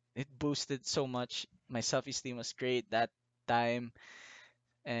like it boosted so much. My self-esteem was great that time,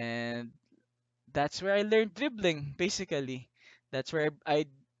 and that's where I learned dribbling basically. That's where I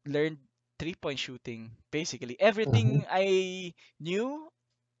learned three-point shooting basically. Mm-hmm. Everything I knew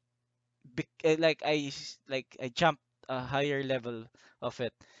like I jumped a higher level of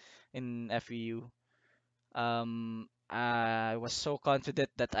it in FEU. I was so confident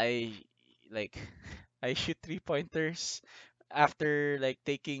that like I shoot three pointers after like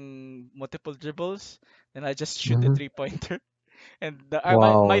taking multiple dribbles, then I just shoot a Mm-hmm. three pointer, and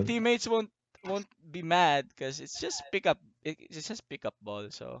my Wow. teammates won't be mad because it's just pick up ball,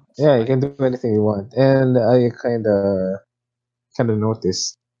 so it's Yeah, you fine. can do anything you want. And I kind of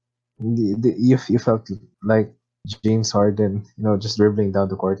noticed you felt like James Harden, just dribbling down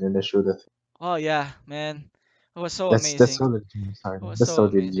the court and then shoot it. Oh yeah, man, it was so That's amazing. totally James It Harden. was That's so totally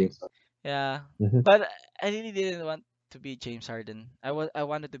amazing. James Harden. Yeah, Mm-hmm. but I really didn't want to be James Harden. I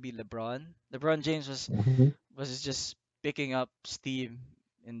wanted to be LeBron. LeBron James Mm-hmm. was just picking up steam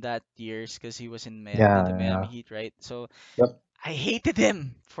in that years because he was in the Yeah, Miami yeah. Heat, right? So Yep. I hated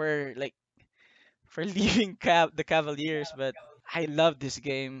him for leaving the Cavaliers, but I loved this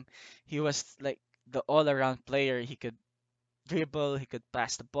game. He was like the all-around player. He could dribble, he could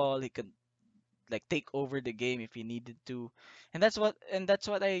pass the ball, he could like take over the game if he needed to. And that's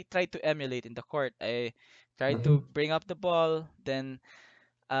what I tried to emulate in the court. I tried Mm-hmm. to bring up the ball, then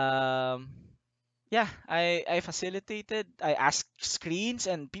um yeah, I facilitated. I asked screens,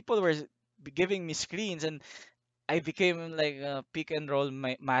 and people were giving me screens, and I became like a pick and roll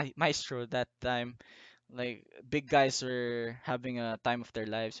maestro that time. Like big guys were having a time of their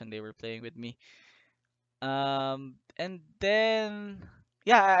lives when they were playing with me. And then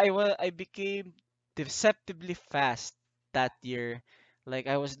yeah, I became deceptively fast that year. Like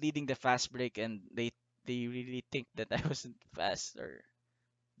I was leading the fast break, and they really think that I wasn't fast or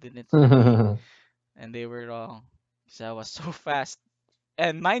didn't really, and they were wrong. Because I was so fast.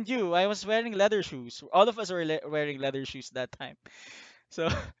 And mind you, I was wearing leather shoes. All of us were wearing leather shoes that time. So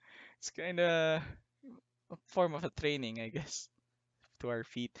it's kind of a form of a training, I guess, to our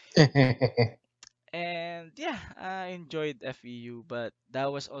feet. And yeah, I enjoyed FEU, but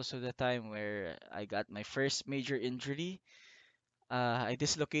that was also the time where I got my first major injury. I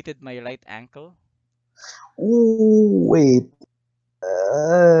dislocated my right ankle. Ooh, wait.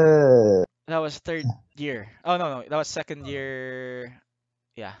 Uh, That was third year. Oh no, that was second year.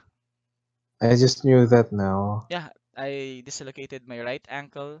 Yeah, I just knew that now. yeah. I dislocated my right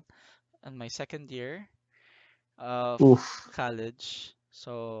ankle on my second year of Oof. college.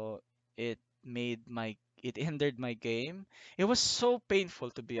 So it it hindered my game. It was so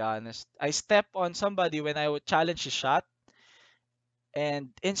painful to be honest. I step on somebody when I would challenge a shot, and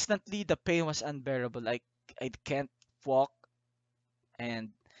instantly the pain was unbearable. I can't walk,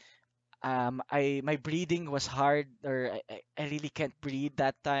 and I my breathing was hard, or I really can't breathe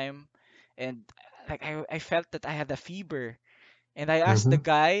that time, and like I felt that I had a fever. And I asked the Mm-hmm.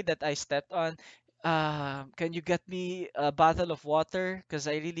 guy that I stepped on, can you get me a bottle of water? Because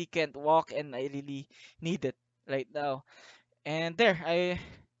I really can't walk and I really need it right now. And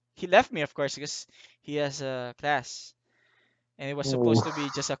he left me, of course, because he has a class. And it was supposed to be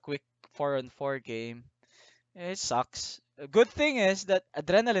Oof. just a quick 4-on-4 game. It sucks. A good thing is that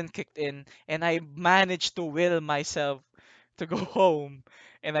adrenaline kicked in and I managed to will myself to go home.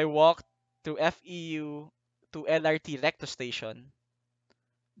 And I walked to FEU to LRT Recto Station,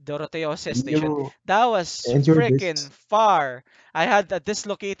 Doroteo Station. You That was and you're freaking this. far. I had a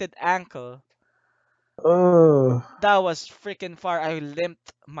dislocated ankle. Oh, That was freaking far. I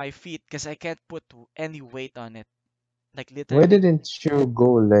limped my feet because I can't put any weight on it. Like why literally. didn't you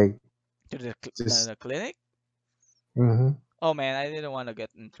go like To the, just? the clinic? Mm-hmm. Oh man, I didn't want to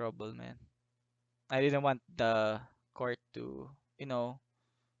get in trouble, man. I didn't want the court to, you know,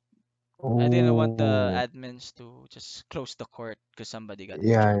 I didn't want the Oh, admins to just close the court because somebody got yeah,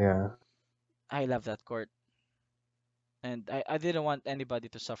 injured. yeah. I love that court, and I didn't want anybody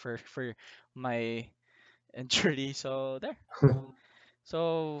to suffer for my injury. So there.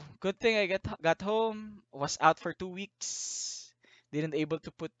 So good thing I got home. Was out for 2 weeks. Didn't able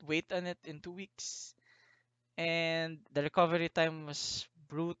to put weight on it in 2 weeks, and the recovery time was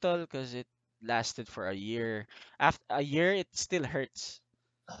brutal because it lasted for a year. After a year, it still hurts,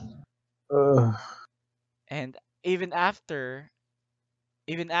 Uh, and even after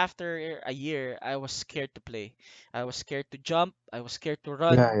even after a year, I was scared to play. I was scared to jump. I was scared to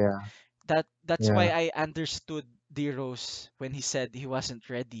yeah, run. yeah, That's why yeah, I understood D Rose when he said he wasn't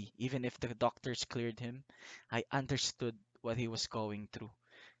ready, even if the doctors cleared him. I understood what he was going through.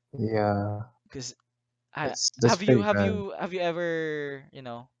 yeah. Because I That's pretty bad. have you ever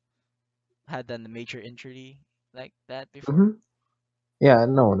had a major injury like that before? Mm-hmm. Yeah,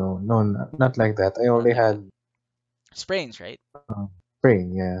 no, no, no, not like that. I Not only like that. had Sprains, right?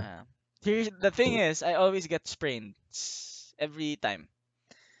 brain. Yeah, Here's the thing is, I always get sprains every time.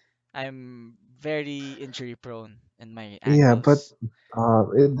 I'm very injury prone in my yeah, but ankles.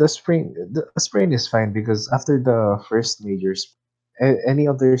 the sprain is fine because after the first major any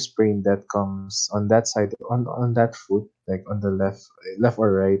other sprain that comes on that side on that foot, like on the left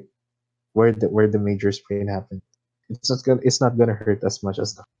or right, where the major sprain happened, it's not gonna hurt as much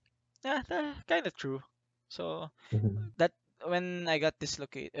as the. Yeah, kind of true. So Mhm, that when I got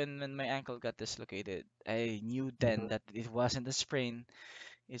dislocated and when my ankle got dislocated, I knew then mhm, that it wasn't a sprain.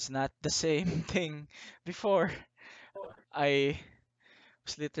 It's not the same thing before. I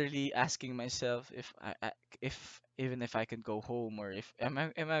was literally asking myself if if even if I can go home or if am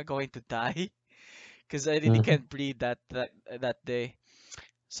I going to die? Because I really mhm, can't breathe that day.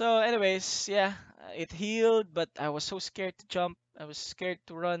 So, anyways, yeah, it healed, but I was so scared to jump. I was scared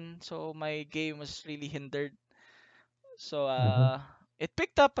to run, so my game was really hindered. So, mhm. it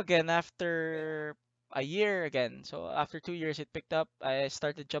picked up again after a year again. So after 2 years, it picked up. I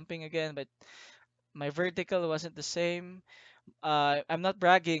started jumping again, but my vertical wasn't the same. I'm not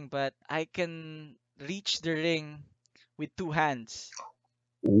bragging, but I can reach the ring with two hands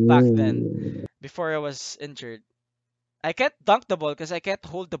back then Ooh, before I was injured. I can't dunk the ball because I can't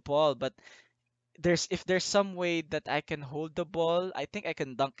hold the ball, but there's if there's some way that I can hold the ball, I think I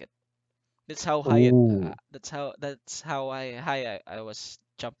can dunk it. That's how high it. ooh, That's how I was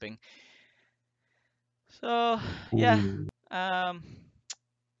jumping. So yeah, ooh. um,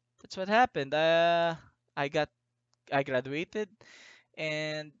 that's what happened. I got I graduated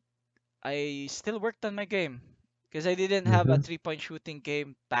and I still worked on my game because I didn't have a Mhm, 3-point shooting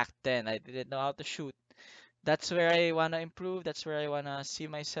game back then. I didn't know how to shoot. That's where I wanna improve. That's where I wanna see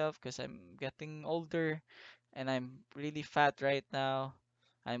myself because I'm getting older and I'm really fat right now.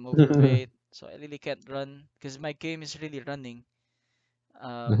 I'm overweight, so I really can't run because my game is really running.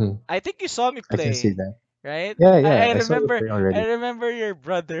 mhm. I think you saw me I can see play, that. right? Yeah, I, yeah. I I saw you remember play I already. remember your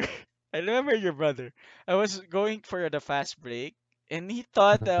brother. I remember your brother. I was going for the fast break and he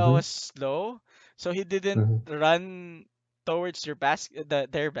thought that I Mhm, was slow, so he didn't mhm, run towards their basket.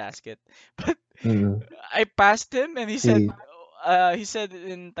 But mhm. I passed him and He he said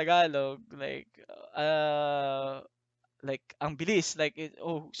in Tagalog like ang bilis like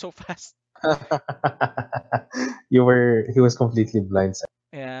so fast. he was completely blindsided.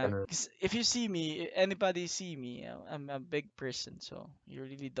 Yeah, Can 'cause if you see me, anybody see me, I'm a big person, so you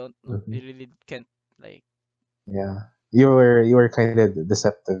really don't know, mhm. you really can't like, Yeah. You were kind of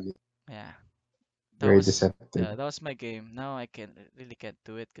deceptive. yeah, Very deceptive. that was my game. Now I can really can't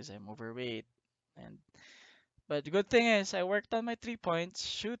do it because I'm overweight, and but the good thing is I worked on my 3 points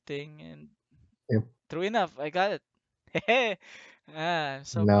shooting, and Yep. true enough, I got it.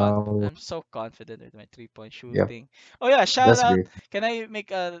 Now, I'm so confident with my 3-point yep. shooting. Oh yeah, shout That's out. great. Can I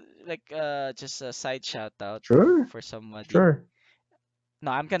make a just a side shout out Sure. for somebody? Sure.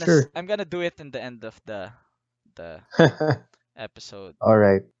 No, Sure. I'm gonna do it in the end of the episode All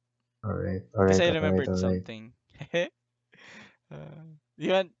right. All right. All because right. I All right. remembered All right. something. Uh,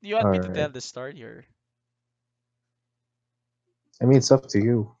 You want All me to right. tell the story or I mean, it's up to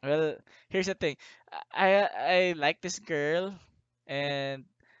you. well, here's the thing. I like this girl and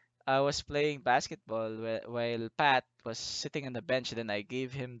I was playing basketball while Pat was sitting on the bench. Then I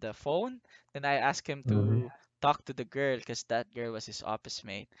gave him the phone. Then I asked him Mm-hmm. to talk to the girl because that girl was his office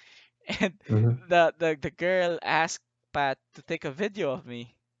mate. And Mm-hmm. the girl asked Pat to take a video of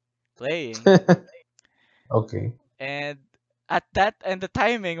me playing. Okay. And at that and the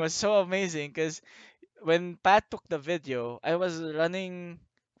timing was so amazing because when Pat took the video, I was running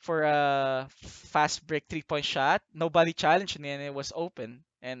for a fast break 3-point shot. Nobody challenged me and it was open.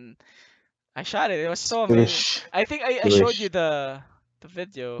 And I shot it. It was so You amazing. wish. I think I You showed you wish. the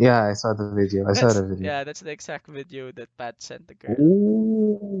video. Yeah, I saw the video. I saw That's the video. yeah, that's the exact video that Pat sent the girl.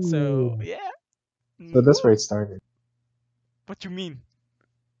 So Ooh. yeah. So that's Woo! where it started. What you mean?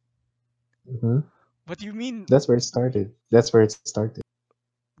 Mm-hmm. What do you mean? That's where it started. That's where it started.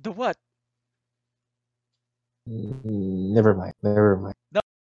 The what? Never mind. Never mind. No,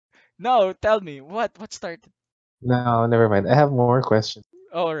 no. Tell me what started. No, never mind. I have more questions.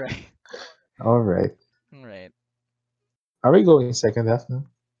 All right, All right. all right. Are we going second half now?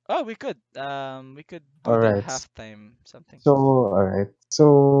 Oh, we could do All the right. halftime something So, all right.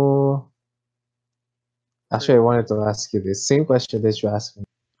 So, actually, for. I wanted to ask you this same question that you asked me.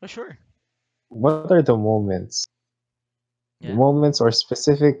 Oh, sure. What are the Yeah. moments or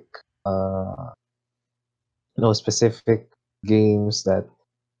specific, uh, no specific games that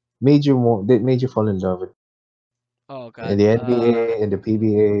that made you fall in love with Oh in God. the NBA, in the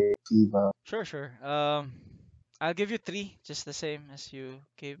PBA, FIBA? Sure, sure. I'll give you three, just the same as you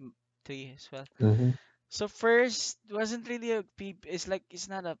gave three as well. Mm-hmm. So first wasn't really a P. It's like it's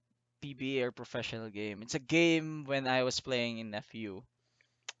not a PBA or professional game. It's a game when I was playing in FU.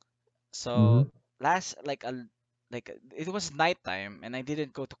 So Mm-hmm. last it was nighttime and I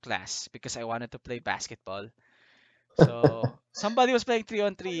didn't go to class because I wanted to play basketball. So somebody was playing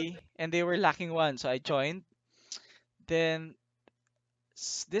 3-on-3 and they were lacking one, so I joined. Then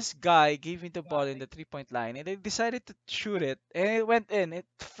this guy gave me the ball in the 3-point line and I decided to shoot it and it went in. It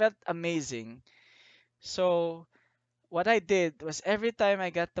felt amazing. So what I did was every time I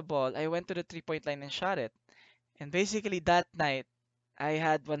got the ball, I went to the 3-point line and shot it. And basically that night, I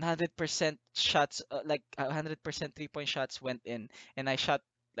had 100% shots, like 100% 3-point shots went in, and I shot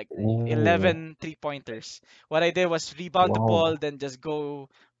like Ooh, 11 3-pointers. What I did was rebound the ball, wow. then just go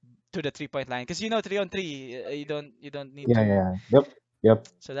to the 3-point line. Cause 3-on-3, you don't need Yeah, to. yeah. Yep, yep.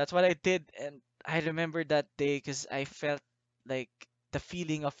 So that's what I did, and I remember that day because I felt like the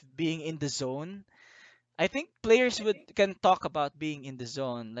feeling of being in the zone. I think players would can talk about being in the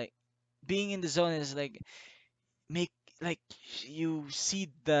zone. Like being in the zone is like make like you see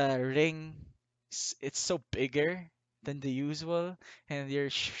the ring. It's so bigger than the usual, and you're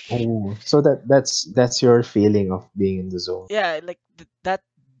Oh, so that's your feeling of being in the zone. yeah, like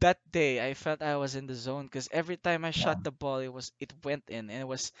that day I felt I was in the zone because every time I Yeah. shot the ball, it went in, and it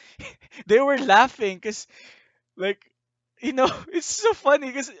was they were laughing because like it's so funny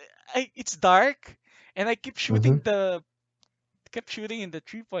because it's dark and I Mm-hmm. kept shooting in the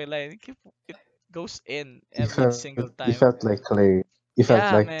 3-point line. It goes in You every felt single you time. felt like clay. You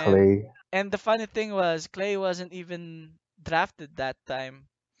felt Yeah, like man. clay. And the funny thing was Clay wasn't even drafted that time,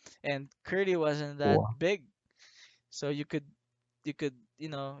 and Curry wasn't that Wow. big. So you could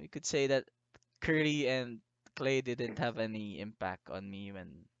say that Curry and Clay didn't have any impact on me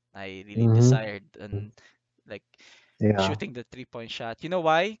when I really Mm-hmm. desired and like Yeah. shooting the 3-point shot. You know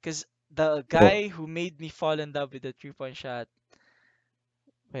why? Because the Well, guy who made me fall in love with the 3-point shot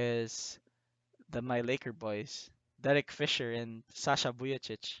was my Laker boys, Derek Fisher and Sasha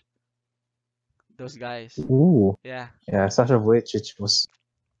Vujacic. Those guys. ooh. Yeah. Yeah, Sasha Vujacic was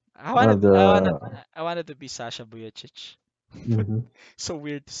I one of wanted I wanted the. I wanted to be Sasha Vujacic. But Mhm. so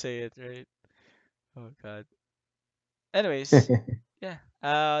weird to say it, right? Oh God. Anyways, yeah.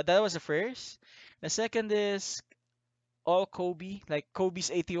 That was the first. The second is all Kobe, like Kobe's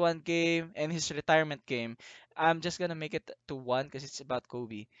 81 game and his retirement game. I'm just gonna make it to one because it's about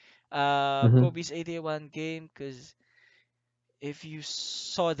Kobe. Mhm. Kobe's 81 game because if you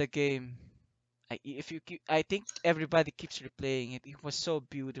saw the game, I think everybody keeps replaying it. It was so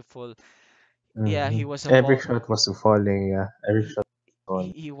beautiful. Yeah, he Mhm. was a Every ball. shot was falling. Yeah, every He shot was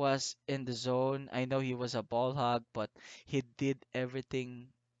falling. he was in the zone. I know he was a ball hog, but he did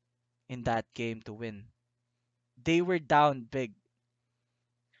everything in that game to win. They were down big,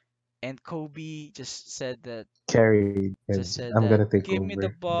 and Kobe Carried. just said I'm that gonna take give me the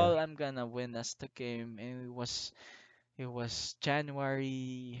over. Yeah. ball, I'm gonna win us the game. And it was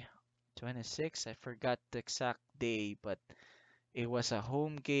January 26th. I forgot the exact day, but It was a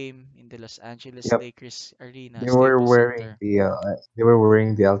home game in the Los Angeles Yep. Lakers Arena, They were Staples wearing Center.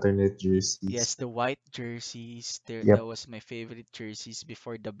 the alternate jerseys. Yes, the white jerseys. There, that Yep. was my favorite jerseys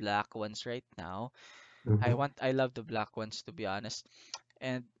before the black ones. Right now, Hmm. I love the black ones to be honest.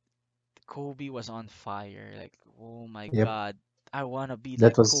 And Kobe was on fire. Like, oh my Yep. God, I wanna be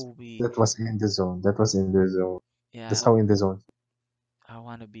That like was Kobe. that was in the zone. That was in the zone. That's Yeah, how in the zone. I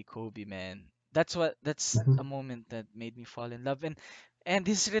wanna be Kobe, man. That's Hmm. a moment that made me fall in love. And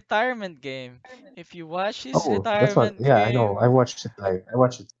his retirement game. If you watch his Oh, that's what. retirement Yeah, I know. I game, watched it live. I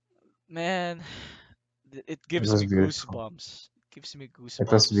watched it. man, it It gives was me beautiful. goosebumps. It gives me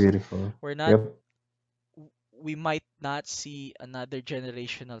It was goosebumps. beautiful. We're not Yep. we might not see another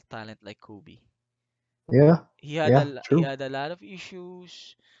generational talent like Kobe. Yeah. Yeah. He True. had a lot of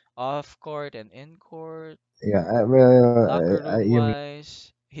issues off court and in court, Yeah. locker room You mean,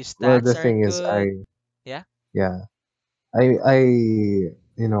 wise. His well, the stats thing aren't is, good. Yeah, yeah,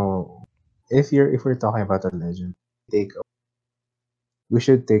 you know, if we're talking about a legend, take we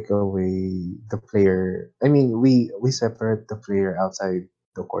should take away the player. I mean, we separate the player outside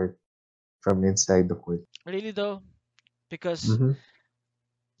the court from inside the court. really though, because Mm-hmm.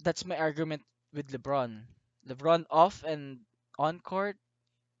 that's my argument with LeBron. LeBron off and on court,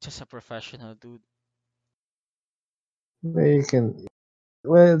 just a professional dude. Well, you can,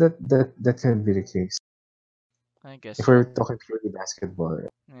 well, that can be the case I guess if we're so. talking purely basketball.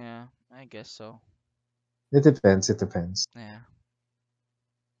 Yeah, I guess so. It depends. It depends. Yeah,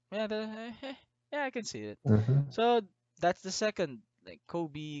 yeah, yeah, I can see it. Mm-hmm. So that's the second. Like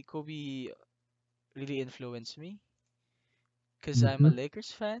Kobe really influenced me because I'm a Mm-hmm.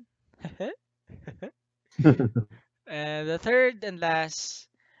 Lakers fan. And the third and last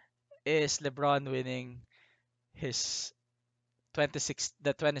is LeBron winning his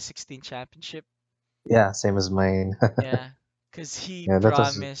 2016 championship. Yeah, same as mine. Yeah, because he Yeah, that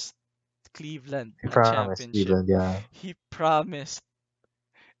was promised Cleveland I a promise, championship. Cleveland. Yeah. He promised,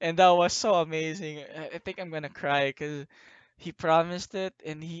 and that was so amazing. I think I'm gonna cry because he promised it,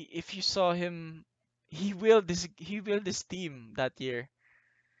 and he if you saw him, he willed this team that year.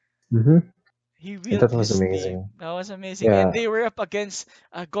 Mm-hmm. He That willed was his team. amazing. That was amazing. And Yeah. they were up against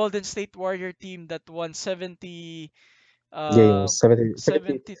a Golden State Warrior team that won Games 72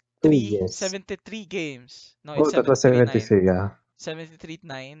 73 games. 73 games. No, it's Oh, that was 73-9. 73. Yeah. 73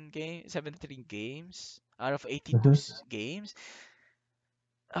 games out of 82 Mm-hmm. games.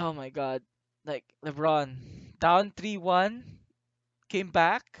 Oh my God. Like LeBron down 3-1 came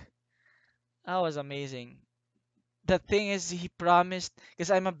back. That was amazing. The thing is he promised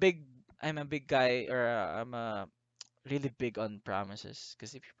because I'm a big guy or I'm a really big on promises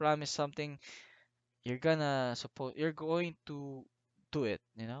because if you promise something you're going to do it,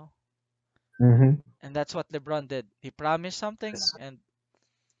 you know. Mm-hmm. And that's what LeBron did. He promised something That's, and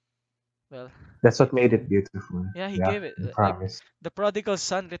well that's he what made it beautiful. yeah, he Yeah, gave it the like promise. the prodigal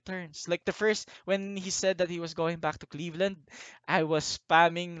son returns. Like the first when he said that he was going back to Cleveland, I was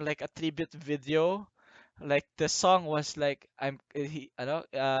spamming like a tribute video. Like the song was like he I know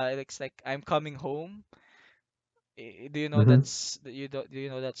it's like I'm coming home. Do you know Mm-hmm. do you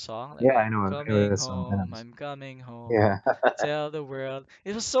know that song? Like Yeah, I know. I know that song. I know this. I'm coming home. Yeah. Tell the world.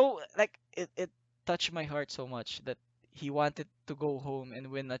 It was so like it touched my heart so much that he wanted to go home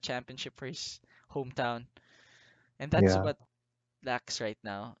and win a championship for his hometown. And that's Yeah. what lacks right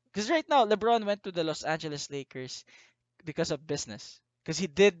now. Because right now LeBron went to the Los Angeles Lakers because of business. Because he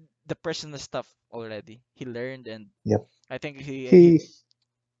did the personal stuff already. He learned and Yep. I think he He.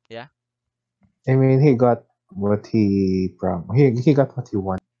 yeah, I mean, he got what he got what he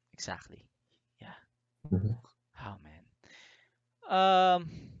wanted. exactly. Yeah. Mhm. Oh man. Um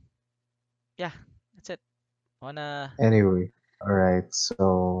yeah, that's it. Wanna Anyway, all right.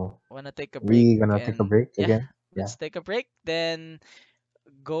 So wanna take a break we gonna take a and break yeah, again. Yeah. let's take a break, then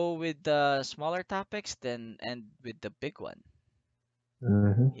go with the smaller topics, then end with the big one.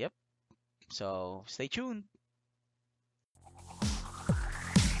 Mm-hmm. Yep. So stay tuned.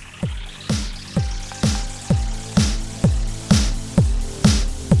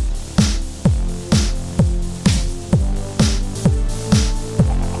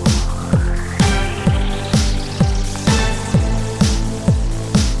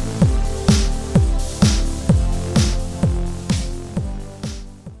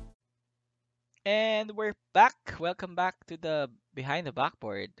 And we're back. Welcome back to the behind the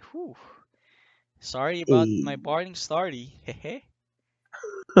backboard. Whew. Sorry about my Hey. boring story. Hehe.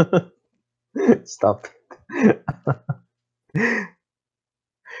 Stop.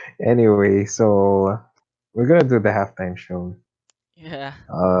 Anyway, so we're gonna do the halftime show. Yeah.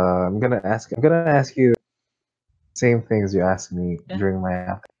 I'm gonna ask you same things you asked me Yeah, during my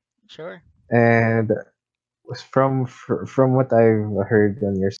app. sure. And from what I've heard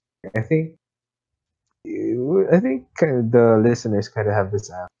on your, I think the listeners kind of have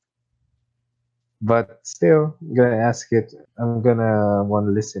this app, but still, I'm gonna ask it. I'm gonna want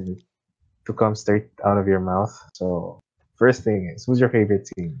to listen to come straight out of your mouth. So, first thing is, who's your favorite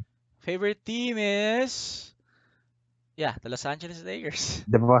team? Favorite team is, yeah, the Los Angeles Lakers.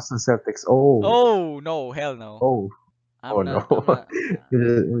 The Boston Celtics. Oh, Oh no, hell no. oh, oh I'm no! not. I'm not.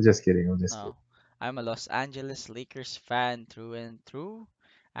 I'm just kidding. I'm just kidding. No, I'm a Los Angeles Lakers fan through and through.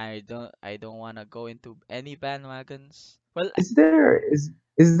 I don't want to go into any bandwagons. Well,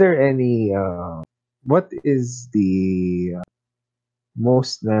 Is there any what is the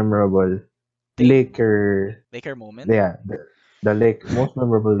most memorable thing, Laker, Laker moment. yeah, the Lake most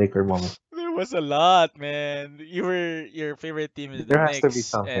memorable Laker moment? There was a lot, man. Your favorite team is the There has to be Knicks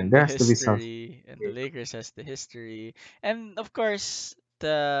something. and There the has to be something. history, and the Lakers has the history, and of course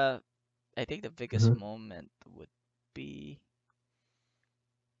the I think the biggest Mm-hmm. moment would be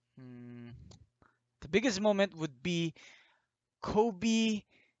hmm, the biggest moment would be Kobe,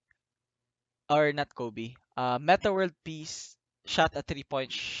 or not Kobe. Meta World Peace shot a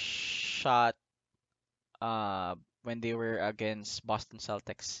 3-point shot when they were against Boston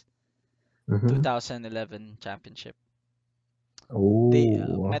Celtics Mm-hmm. 2011 championship. They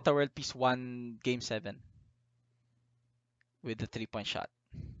Oh, Meta World Peace won Game 7 with the 3-point shot.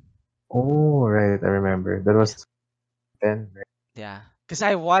 oh, right. I remember. That Yeah, was 10, right? yeah. Because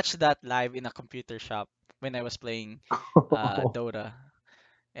I watched that live in a computer shop when I was playing Dota,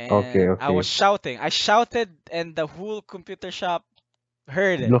 Okay, and I was okay. shouting. I shouted, and the whole computer shop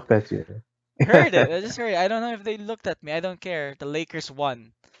heard it. Looked at you. Heard it. I just heard it. I don't know if they looked at me. I don't care. The Lakers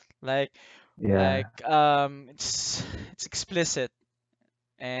won. Like Yeah. it's explicit,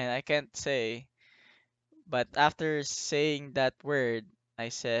 and I can't say. But after saying that word, I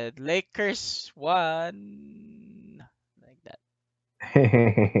said Lakers won. Like that.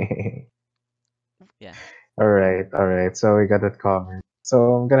 Yeah. All right, all right. So we got that covered.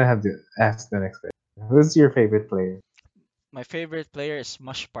 So I'm gonna have to ask the next question. Who's your favorite player? My favorite player is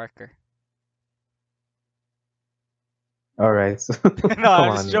Mush Parker. All right. So No, come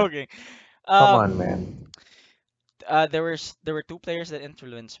I'm just on, man. joking. Come on, man. There were two players that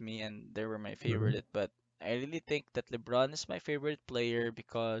influenced me, and they were my Hmm. favorite. But I really think that LeBron is my favorite player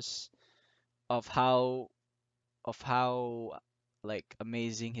because of how like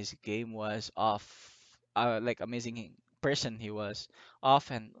amazing his game was off, like amazing person he was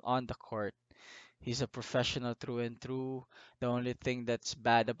off and on the court. He's a professional through and through. The only thing that's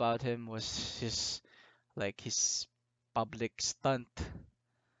bad about him was his public stunt,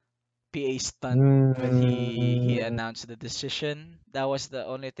 PA stunt when he Mm, announced the decision. That was the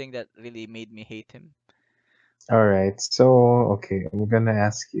only thing that really made me hate him. all right. So okay, I'm gonna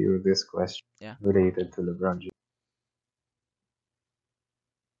ask you this question Yeah. related to LeBron James.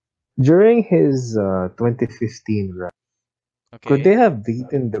 During his 2015 run, could they Okay. have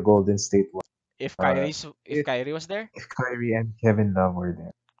beaten the Golden State Warriors If if Kyrie was there, Kyrie and Kevin Love were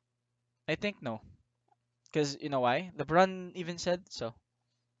there? I think no. Because you know why? LeBron even said so.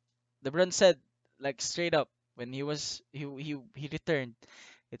 LeBron said like straight up when he returned,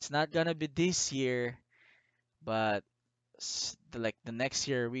 it's not gonna be this year, but the next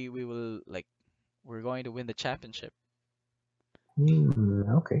year we will like we're going to win the championship. Hmm,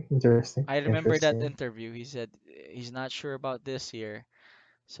 okay, interesting, I remember that interesting. interview. He said he's not sure about this year.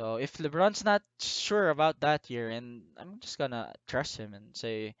 So if LeBron's not sure about that year, and I'm just gonna trust him and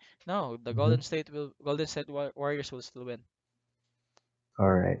say no, the Hmm. Golden State Warriors will still win.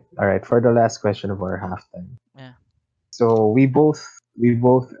 All right, all right. For the last question of our halftime, Yeah, so we both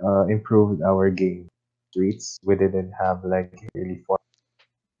improved our game streets. We didn't have like really fun.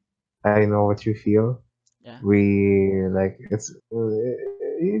 I know what you feel. yeah, We like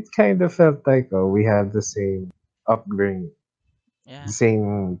it kind of felt like we had the same upbringing, yeah.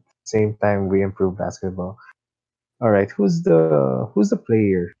 same time we improved basketball. All right, who's the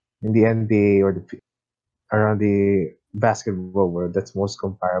player in the NBA or around the basketball world that's most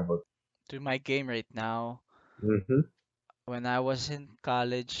comparable? To my game right now, Mm-hmm. when I was in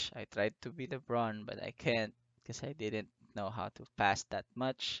college, I tried to be LeBron, but I can't because I didn't know how to pass that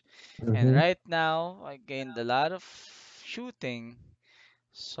much. And Mm-hmm. right now, I gained a lot of shooting.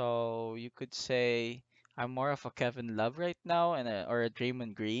 So you could say I'm more of a Kevin Love right now, or a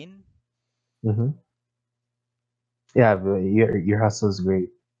Draymond Green. Mm-hmm. Yeah, but your hustle's great.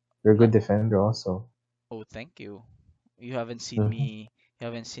 You're a good Not, defender also. oh, thank you. You haven't seen Mm-hmm. me. You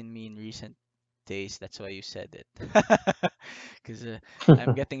haven't seen me in recent days. That's why you said it. Because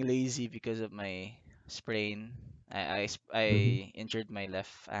I'm getting lazy because of my sprain. Hmm. I injured my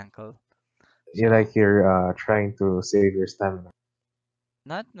left ankle. You So like you're trying to save your stamina.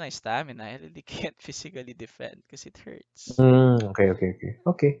 not my stamina. I really can't physically defend because it hurts. Okay, okay, okay,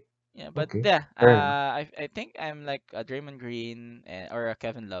 okay, Yeah, but okay. yeah, Fair enough. I think I'm like a Draymond Green or a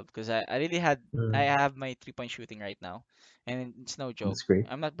Kevin Love because I really I Mm, have my 3 point shooting right now, and it's no joke. that's great.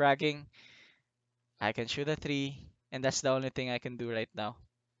 I'm not bragging. I can shoot a three, and that's the only thing I can do right now.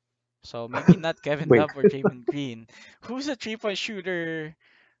 So maybe not Kevin Wait, Love or Draymond Green. Who's a 3 point shooter?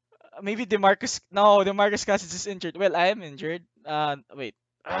 Maybe DeMarcus. No, DeMarcus Cousins is injured. Well, I am injured. Wait.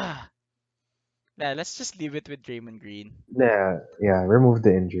 Ah, yeah, let's just leave it with Draymond Green. yeah, yeah. Remove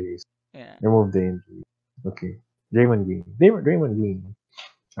the injuries. Yeah. Remove the injuries. Okay. Draymond Green. Draymond Green.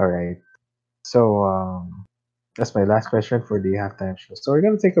 All right. So that's my last question for the halftime show. So we're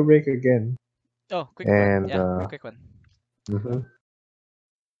gonna take a break again, Oh, quick one. and Yeah, quick one. mhm.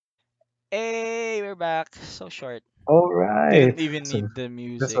 Hey, we're back. So short. All right. Didn't even So need the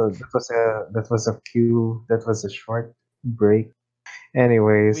music. that was a cue. That was a short break.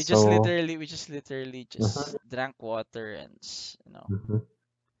 Anyway, so We just literally mhm, just drank water and mhm.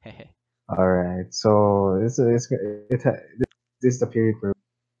 hehe. All right. So this is the period where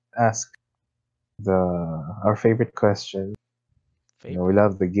we ask the our favorite question. You know, we Favorite.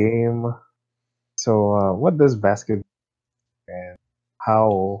 love the game. So, what does basketball and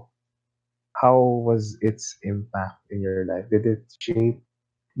how how was its impact in your life? Did it shape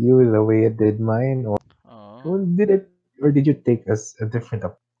you the way it did mine, Oh, or did you take a different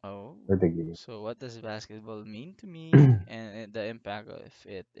approach oh. for the game? So what does basketball mean to me and the impact of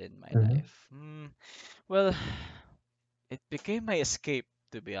it in my Mhm, life? Well, it became my escape,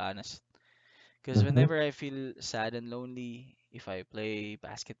 to be honest. Because mhm, whenever I feel sad and lonely, if I play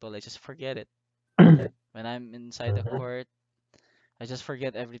basketball, I just forget it. When I'm inside the mhm, court, I just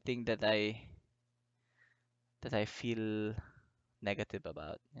forget everything that I feel negative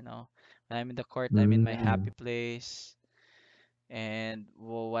about, you know. When I'm in the court, I'm in my mm, happy place. And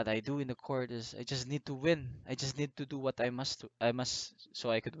what I do in the court is I just need to win. I just need to do what I must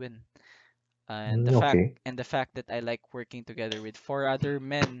so I could win. okay. And the fact that I like working together with four other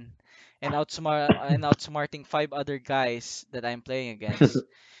men and outsmarting five other guys that I'm playing against.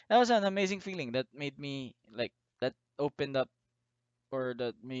 That was an amazing feeling that made me like that opened up or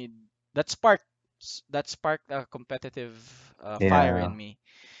that made that sparked a competitive fire Yeah. in me.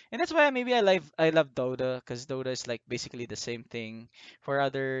 And that's why maybe I love Dota because Dota is like basically the same thing for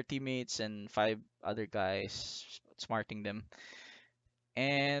other teammates and five other guys smarting them.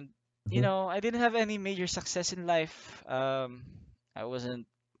 And Mhm, I didn't have any major success in life. I wasn't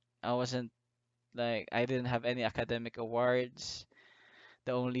I wasn't like I didn't have any academic awards.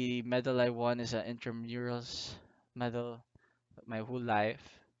 The only medal I won is an intramurals medal my whole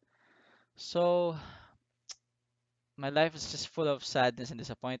life. So my life is just full of sadness and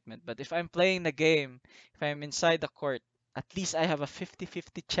disappointment. But if I'm playing the game, if I'm inside the court, at least I have a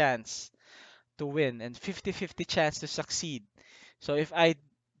 50-50 chance to win and 50-50 chance to succeed. So if I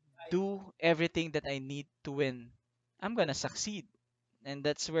do everything that I need to win, I'm gonna succeed. And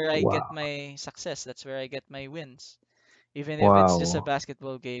that's where I get wow. my success. That's where I get my wins. Even if it's just a Wow.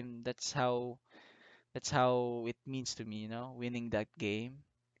 basketball game, that's how it means to me, winning that game.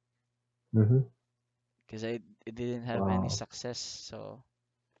 Hmm. Because I didn't have any Wow. success. So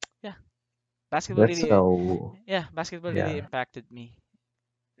yeah, basketball That's really a basketball really yeah. impacted me.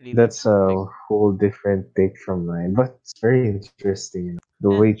 Really That's like a whole different take from mine, but it's very interesting. The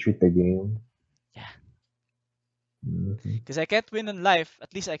yeah, way you treat the game. yeah. Hmm. Because I can't win in life,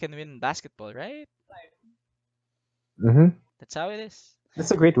 at least I can win in basketball, right? Hmm. That's how it is.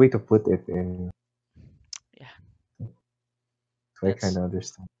 That's a great way to put it, and Yeah, so I kind that's of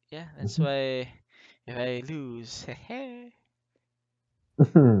understand. that's why if I lose,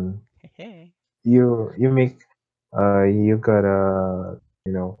 Hmm. You make you gotta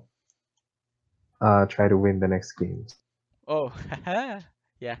try to win the next games. oh,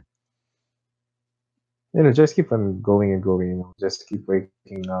 yeah, Just keep on going and going. Just keep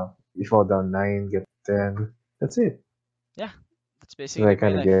waking up. You fall down 9, get 10. That's it. yeah. That's So I basically my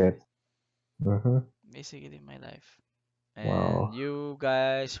kind of life. get. Hmm. Basically my life. And Wow. you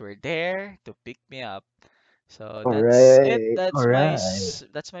guys were there to pick me up. So All that's it. right. All right.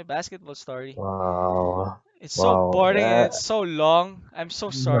 That's my basketball story. Wow. It's so Wow. boring and it's so long. I'm so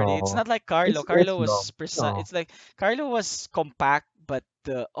sorry. It's No. not like Carlo. It's Carlo long. was precise. No. It's like Carlo was compact, but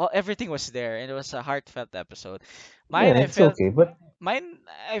everything was there, and it was a heartfelt episode. Yeah, Mine, I it's felt okay, but mine.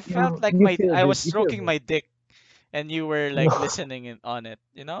 I felt like you feel I it. was You feel stroking it. my dick, and you were like No. listening on it.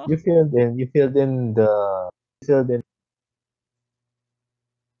 You know? You filled in the you filled in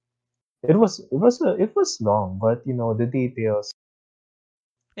it was long, but the details,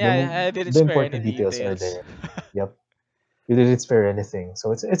 Yeah, I didn't the spare any important details are details. there. Yep, you didn't spare anything,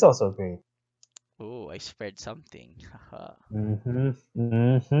 so it's also great. Oh, I spared something. Haha. Mhm.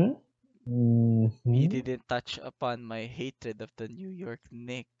 Mhm. You Mhm. didn't touch upon my hatred of the New York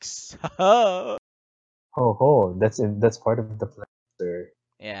Knicks. Haha. Ho ho, that's part of the plan, sir.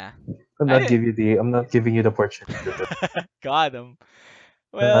 Yeah. I I'm not giving you the opportunity to got him.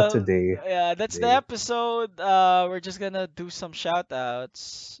 not Well, today. yeah, that's the Today. episode. We're just gonna do some shout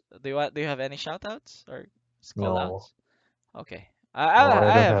outs. Do you have any shout outs or call No. outs? Okay. No, I I don't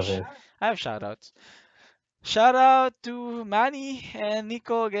have have it. I have shout outs. Shout out to Manny and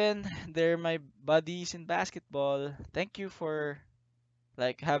Nico again. They're my buddies in basketball. Thank you for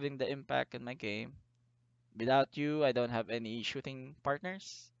like having the impact in my game. Without you, I don't have any shooting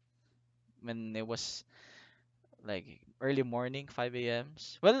partners. When it was like early morning, 5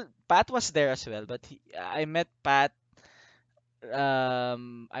 a.m.s. Well, Pat was there as well, but I met Pat.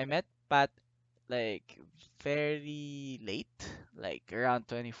 I met Pat like very late, like around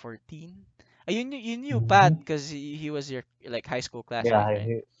 2014. You knew Pat Mhm. because he was your like high school Yeah,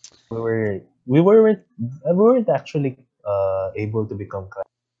 classmate, right? we weren't actually able to become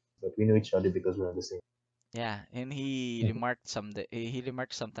classmates, but we knew each other because we're on the same. Yeah, and Mhm. he remarked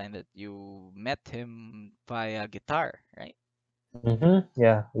sometime that you met him via guitar, right?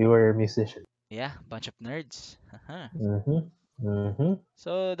 Yeah, we were musicians. Yeah, bunch of nerds. Mhm. Mhm.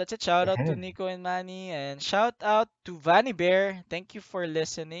 So that's it. Shout out to Yeah. Nico and Manny, and shout out to Vanny Bear. Thank you for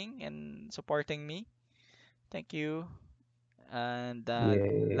listening and supporting me. Thank you, and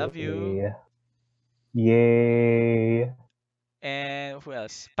love you. Yay. Yay. And who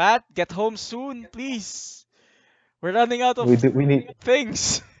else? Pat, get home soon, please. We're running out of We need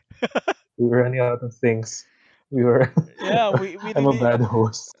things. we were running out of things. We were Yeah, we I'm a really. bad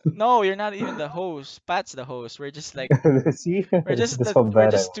host. No, you're not even the host. Pat's the host. We're just like See? That's how we're bad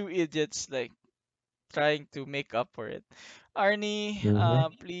I just was. two idiots like trying to make up for it. Arnie,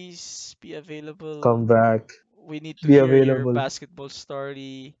 Hmm. please be available. Come back. We need to Be hear your available. basketball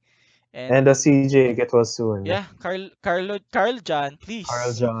story. And And CJ, get well soon. yeah, Carl John, Carl please.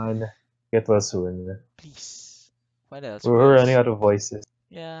 John, get well soon. Please. What else? Who We're running else? out of voices.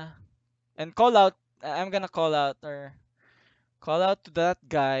 Yeah. And call out. I'm gonna call out to that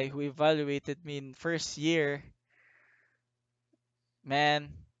guy who evaluated me in first year. Man,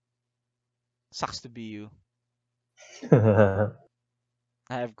 sucks to be you. I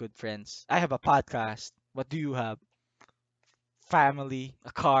have good friends. I have a podcast. What do you have? Family,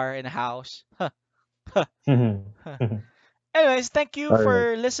 a car, and a house. Huh, huh, huh. Anyways, thank you All right.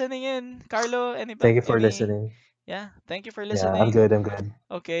 for listening in, Carlo. Thank you for Any, listening. yeah, thank you for Yeah, I'm listening. good. I'm good.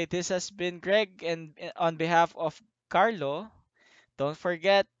 Okay, this has been Greg, and on behalf of Carlo, don't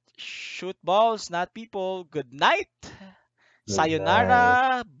forget, shoot balls, not people. Good night. Good night.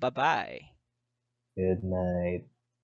 Sayonara. Bye bye. Good night.